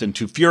fast and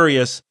too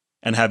furious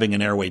and having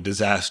an airway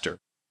disaster.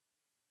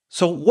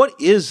 So what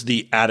is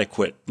the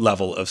adequate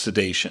level of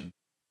sedation?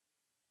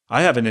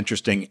 I have an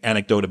interesting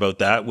anecdote about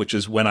that, which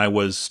is when I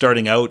was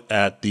starting out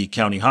at the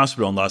county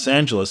hospital in Los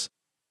Angeles,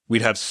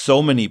 we'd have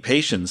so many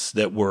patients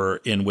that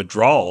were in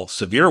withdrawal,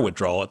 severe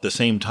withdrawal at the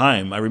same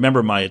time. I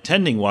remember my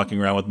attending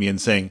walking around with me and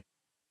saying,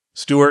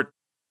 "Stuart,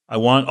 I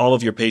want all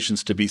of your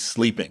patients to be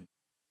sleeping."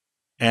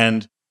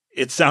 And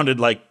it sounded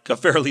like a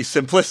fairly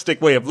simplistic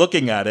way of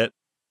looking at it.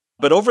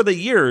 But over the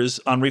years,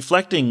 on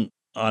reflecting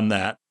on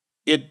that,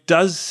 it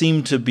does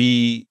seem to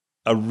be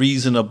a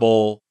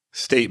reasonable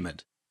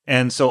statement.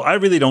 And so I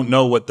really don't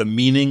know what the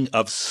meaning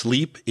of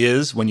sleep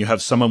is when you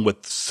have someone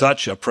with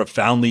such a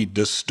profoundly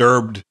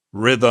disturbed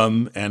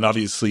rhythm and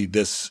obviously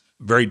this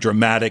very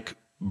dramatic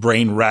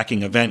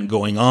brain-racking event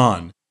going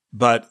on.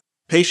 But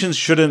patients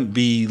shouldn't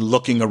be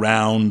looking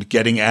around,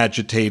 getting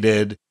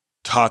agitated,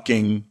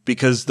 talking,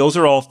 because those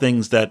are all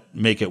things that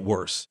make it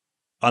worse.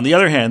 On the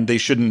other hand, they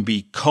shouldn't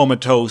be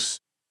comatose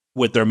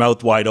with their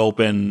mouth wide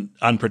open,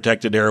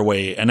 unprotected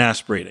airway, and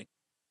aspirating.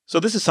 So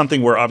this is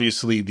something where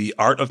obviously the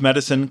art of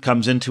medicine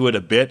comes into it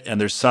a bit,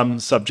 and there's some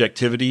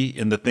subjectivity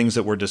in the things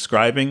that we're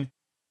describing.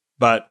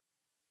 But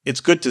it's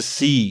good to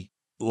see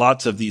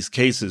lots of these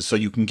cases so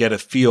you can get a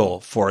feel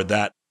for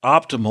that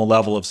optimal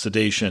level of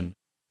sedation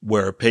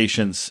where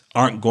patients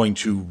aren't going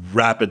to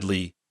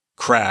rapidly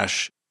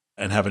crash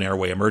and have an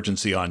airway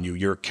emergency on you.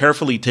 You're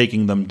carefully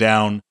taking them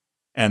down,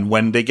 and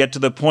when they get to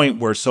the point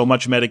where so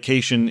much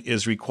medication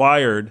is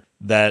required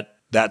that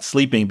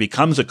sleeping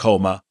becomes a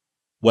coma,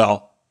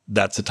 well,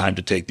 that's the time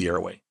to take the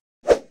airway.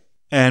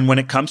 And when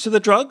it comes to the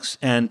drugs,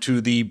 and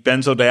to the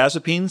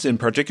benzodiazepines in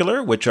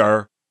particular, which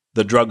are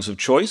the drugs of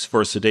choice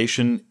for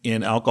sedation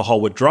in alcohol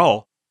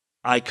withdrawal,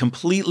 I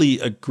completely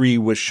agree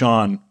with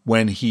Sean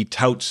when he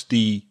touts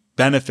the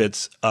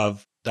benefits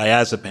of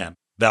diazepam,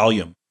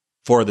 Valium,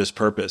 for this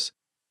purpose.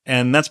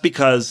 And that's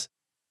because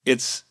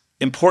it's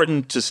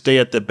important to stay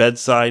at the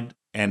bedside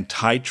and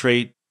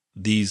titrate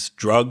these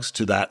drugs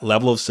to that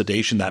level of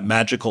sedation, that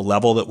magical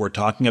level that we're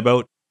talking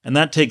about. And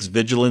that takes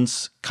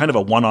vigilance, kind of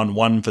a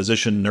one-on-one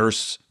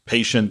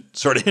physician-nurse-patient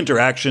sort of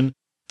interaction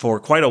for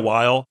quite a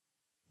while.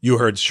 You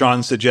heard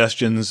Sean's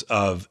suggestions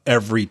of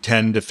every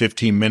 10 to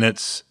 15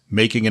 minutes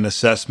making an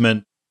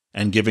assessment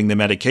and giving the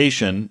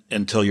medication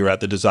until you're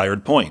at the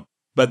desired point.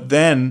 But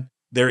then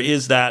there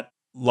is that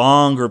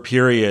longer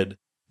period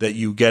that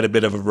you get a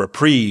bit of a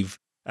reprieve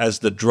as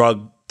the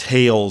drug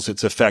tails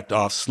its effect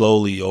off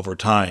slowly over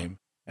time.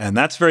 And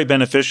that's very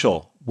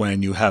beneficial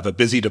when you have a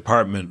busy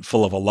department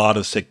full of a lot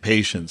of sick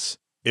patients.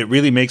 It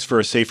really makes for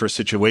a safer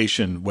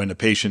situation when a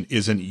patient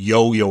isn't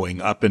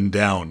yo-yoing up and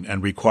down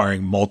and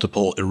requiring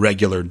multiple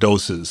irregular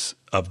doses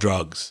of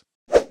drugs.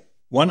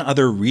 One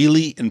other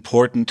really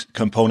important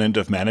component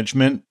of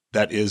management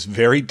that is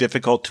very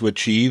difficult to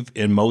achieve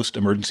in most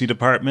emergency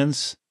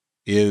departments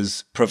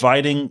is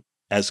providing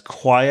as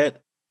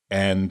quiet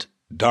and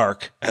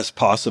dark as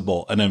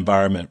possible an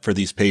environment for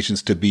these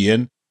patients to be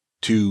in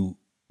to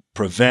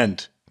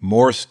prevent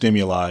more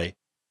stimuli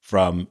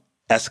from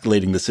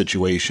escalating the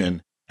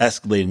situation,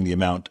 escalating the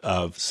amount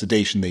of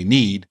sedation they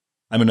need.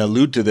 I'm going to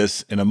allude to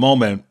this in a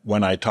moment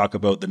when I talk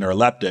about the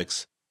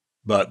neuroleptics,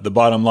 but the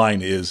bottom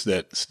line is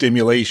that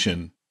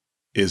stimulation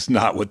is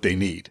not what they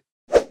need.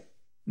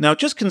 Now,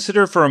 just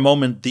consider for a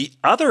moment the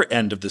other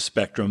end of the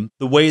spectrum,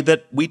 the way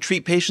that we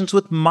treat patients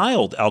with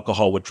mild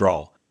alcohol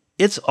withdrawal.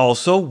 It's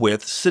also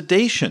with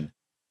sedation.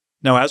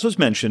 Now, as was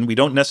mentioned, we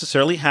don't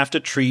necessarily have to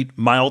treat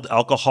mild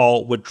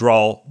alcohol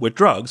withdrawal with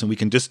drugs, and we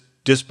can just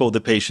dispo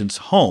the patients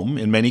home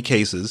in many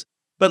cases.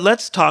 But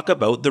let's talk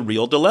about the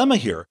real dilemma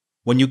here,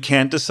 when you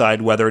can't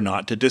decide whether or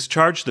not to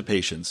discharge the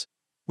patients.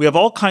 We have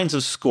all kinds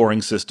of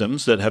scoring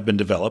systems that have been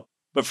developed,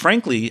 but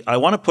frankly, I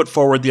want to put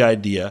forward the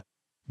idea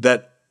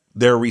that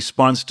their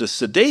response to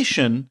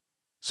sedation,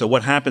 so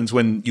what happens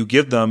when you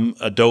give them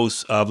a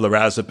dose of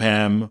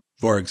lorazepam,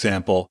 for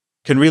example,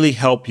 can really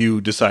help you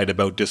decide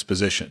about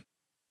disposition.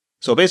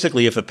 So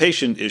basically, if a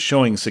patient is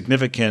showing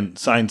significant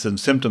signs and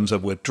symptoms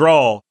of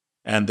withdrawal,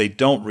 and they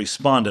don't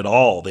respond at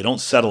all, they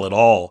don't settle at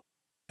all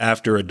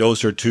after a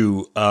dose or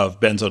two of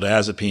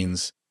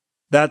benzodiazepines,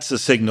 that's a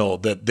signal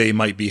that they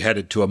might be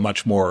headed to a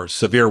much more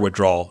severe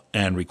withdrawal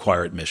and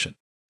require admission.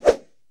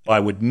 I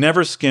would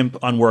never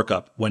skimp on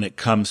workup when it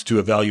comes to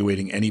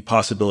evaluating any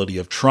possibility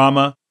of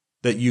trauma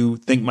that you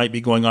think might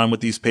be going on with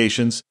these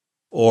patients,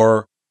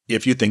 or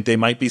if you think they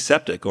might be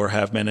septic or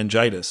have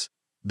meningitis.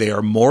 They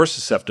are more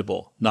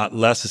susceptible, not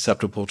less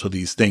susceptible to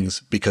these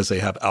things because they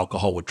have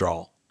alcohol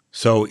withdrawal.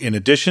 So in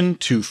addition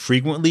to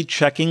frequently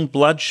checking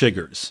blood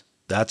sugars,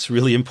 that's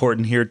really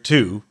important here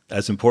too,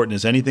 as important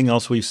as anything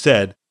else we've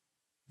said,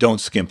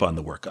 don't skimp on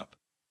the workup.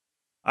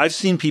 I've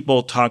seen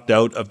people talked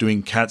out of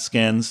doing CAT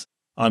scans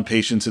on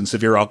patients in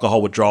severe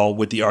alcohol withdrawal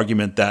with the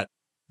argument that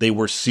they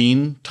were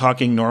seen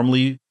talking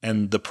normally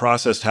and the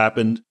process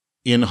happened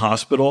in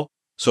hospital,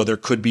 so there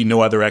could be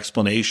no other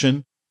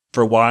explanation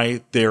for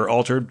why they're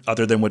altered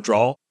other than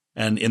withdrawal.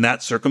 And in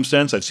that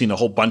circumstance, I've seen a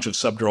whole bunch of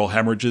subdural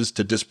hemorrhages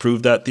to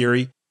disprove that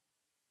theory.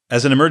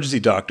 As an emergency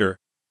doctor,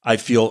 I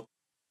feel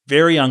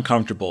very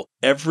uncomfortable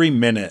every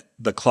minute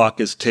the clock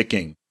is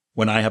ticking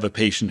when I have a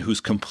patient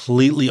who's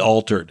completely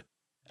altered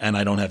and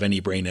I don't have any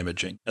brain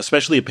imaging,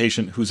 especially a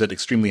patient who's at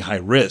extremely high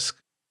risk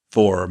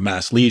for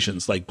mass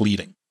lesions like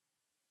bleeding.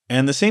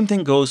 And the same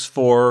thing goes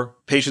for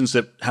patients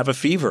that have a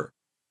fever.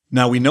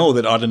 Now, we know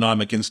that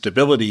autonomic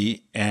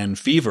instability and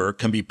fever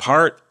can be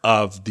part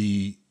of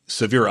the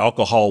severe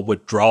alcohol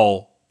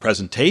withdrawal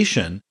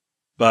presentation,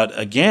 but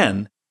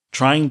again,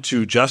 trying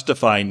to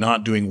justify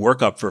not doing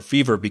workup for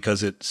fever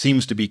because it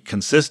seems to be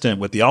consistent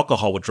with the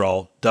alcohol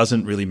withdrawal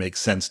doesn't really make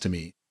sense to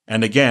me.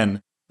 And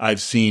again,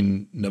 I've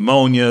seen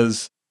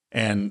pneumonias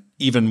and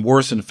even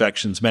worse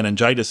infections,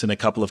 meningitis in a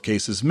couple of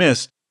cases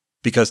missed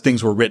because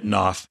things were written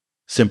off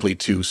simply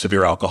to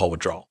severe alcohol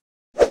withdrawal.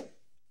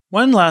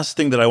 One last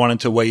thing that I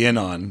wanted to weigh in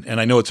on, and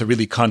I know it's a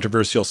really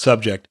controversial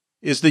subject,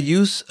 is the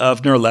use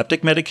of neuroleptic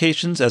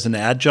medications as an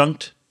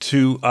adjunct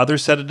to other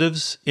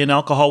sedatives in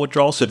alcohol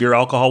withdrawal, severe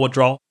alcohol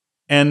withdrawal.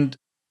 And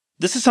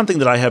this is something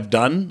that I have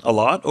done a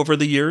lot over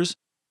the years,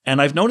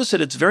 and I've noticed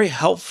that it's very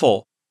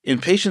helpful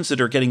in patients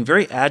that are getting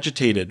very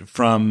agitated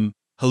from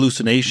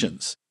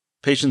hallucinations.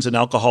 Patients in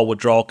alcohol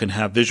withdrawal can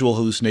have visual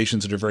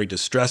hallucinations that are very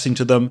distressing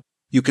to them.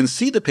 You can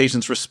see the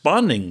patients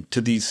responding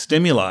to these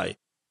stimuli,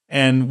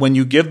 and when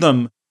you give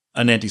them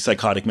an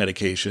antipsychotic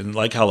medication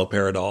like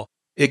haloperidol,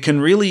 it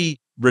can really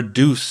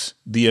reduce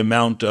the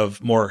amount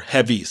of more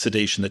heavy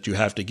sedation that you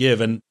have to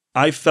give. And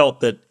I felt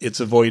that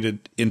it's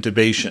avoided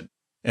intubation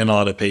in a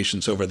lot of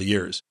patients over the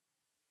years.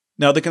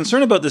 Now, the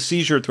concern about the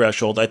seizure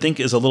threshold, I think,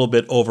 is a little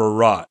bit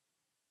overwrought.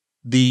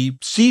 The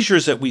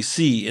seizures that we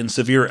see in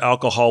severe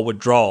alcohol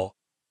withdrawal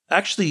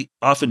actually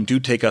often do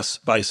take us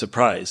by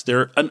surprise.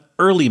 They're an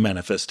early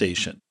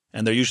manifestation,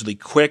 and they're usually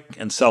quick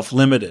and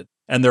self-limited,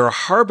 and they're a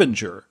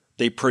harbinger.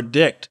 They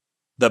predict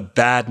the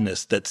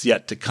badness that's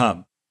yet to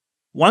come.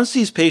 Once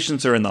these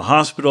patients are in the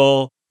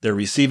hospital, they're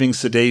receiving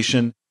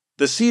sedation,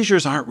 the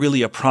seizures aren't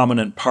really a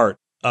prominent part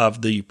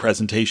of the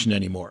presentation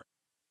anymore.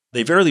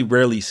 They very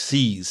rarely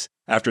seize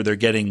after they're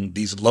getting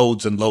these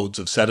loads and loads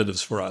of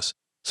sedatives for us.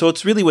 So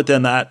it's really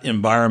within that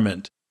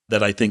environment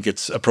that I think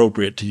it's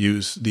appropriate to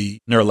use the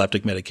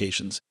neuroleptic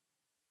medications.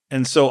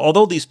 And so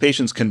although these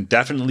patients can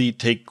definitely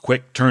take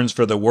quick turns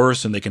for the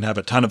worse and they can have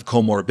a ton of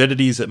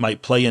comorbidities that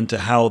might play into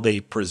how they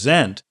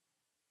present,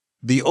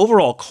 the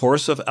overall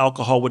course of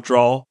alcohol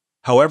withdrawal,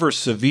 however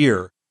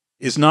severe,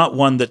 is not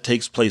one that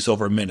takes place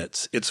over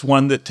minutes. It's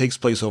one that takes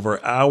place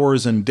over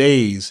hours and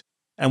days,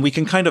 and we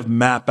can kind of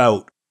map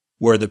out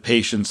where the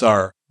patients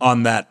are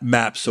on that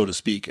map, so to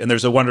speak. And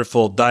there's a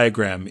wonderful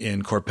diagram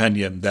in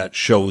Compendium that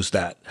shows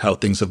that, how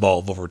things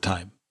evolve over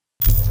time.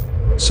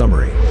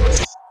 Summary.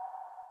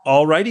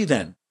 Alrighty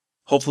then.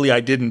 Hopefully I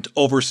didn't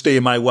overstay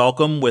my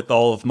welcome with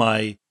all of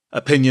my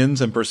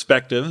opinions and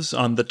perspectives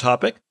on the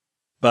topic.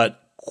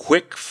 But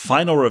quick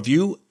final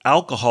review,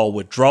 alcohol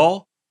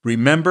withdrawal.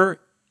 Remember,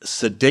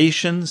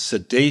 sedation,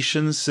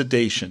 sedation,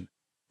 sedation.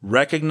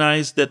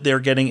 Recognize that they're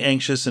getting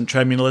anxious and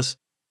tremulous.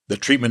 The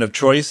treatment of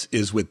choice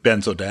is with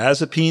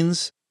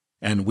benzodiazepines,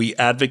 and we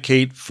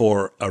advocate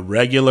for a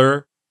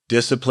regular,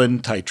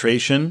 disciplined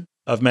titration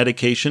of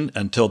medication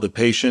until the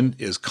patient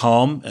is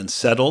calm and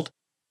settled.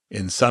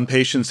 In some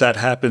patients, that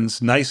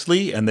happens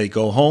nicely and they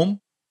go home.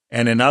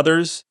 And in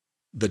others,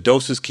 the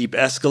doses keep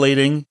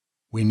escalating.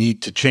 We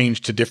need to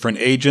change to different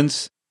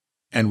agents,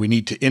 and we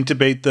need to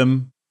intubate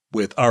them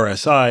with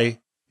RSI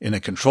in a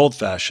controlled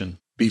fashion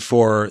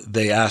before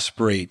they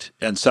aspirate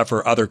and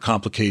suffer other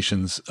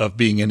complications of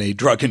being in a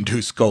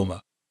drug-induced coma.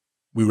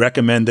 We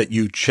recommend that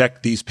you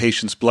check these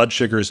patients' blood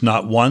sugars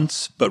not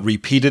once, but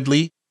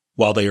repeatedly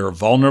while they are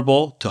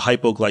vulnerable to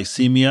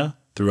hypoglycemia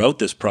throughout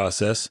this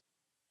process.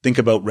 Think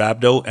about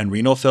rhabdo and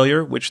renal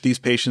failure, which these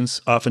patients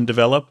often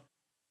develop.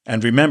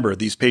 And remember,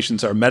 these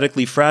patients are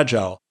medically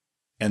fragile,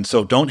 and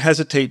so don't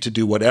hesitate to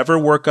do whatever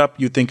workup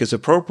you think is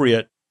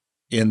appropriate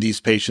in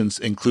these patients,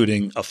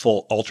 including a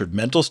full altered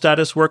mental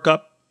status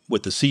workup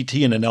with the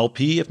CT and an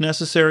LP if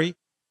necessary,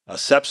 a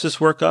sepsis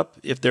workup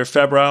if they're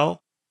febrile,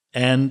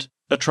 and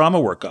a trauma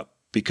workup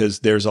because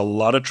there's a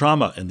lot of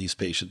trauma in these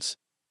patients.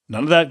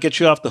 None of that gets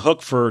you off the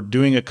hook for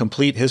doing a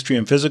complete history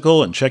and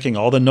physical and checking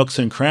all the nooks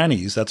and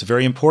crannies. That's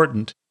very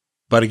important.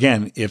 But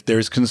again, if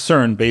there's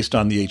concern based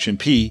on the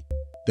H&P,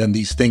 then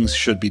these things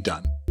should be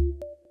done.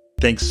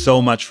 Thanks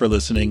so much for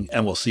listening,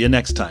 and we'll see you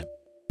next time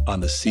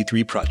on the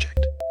C3 Project.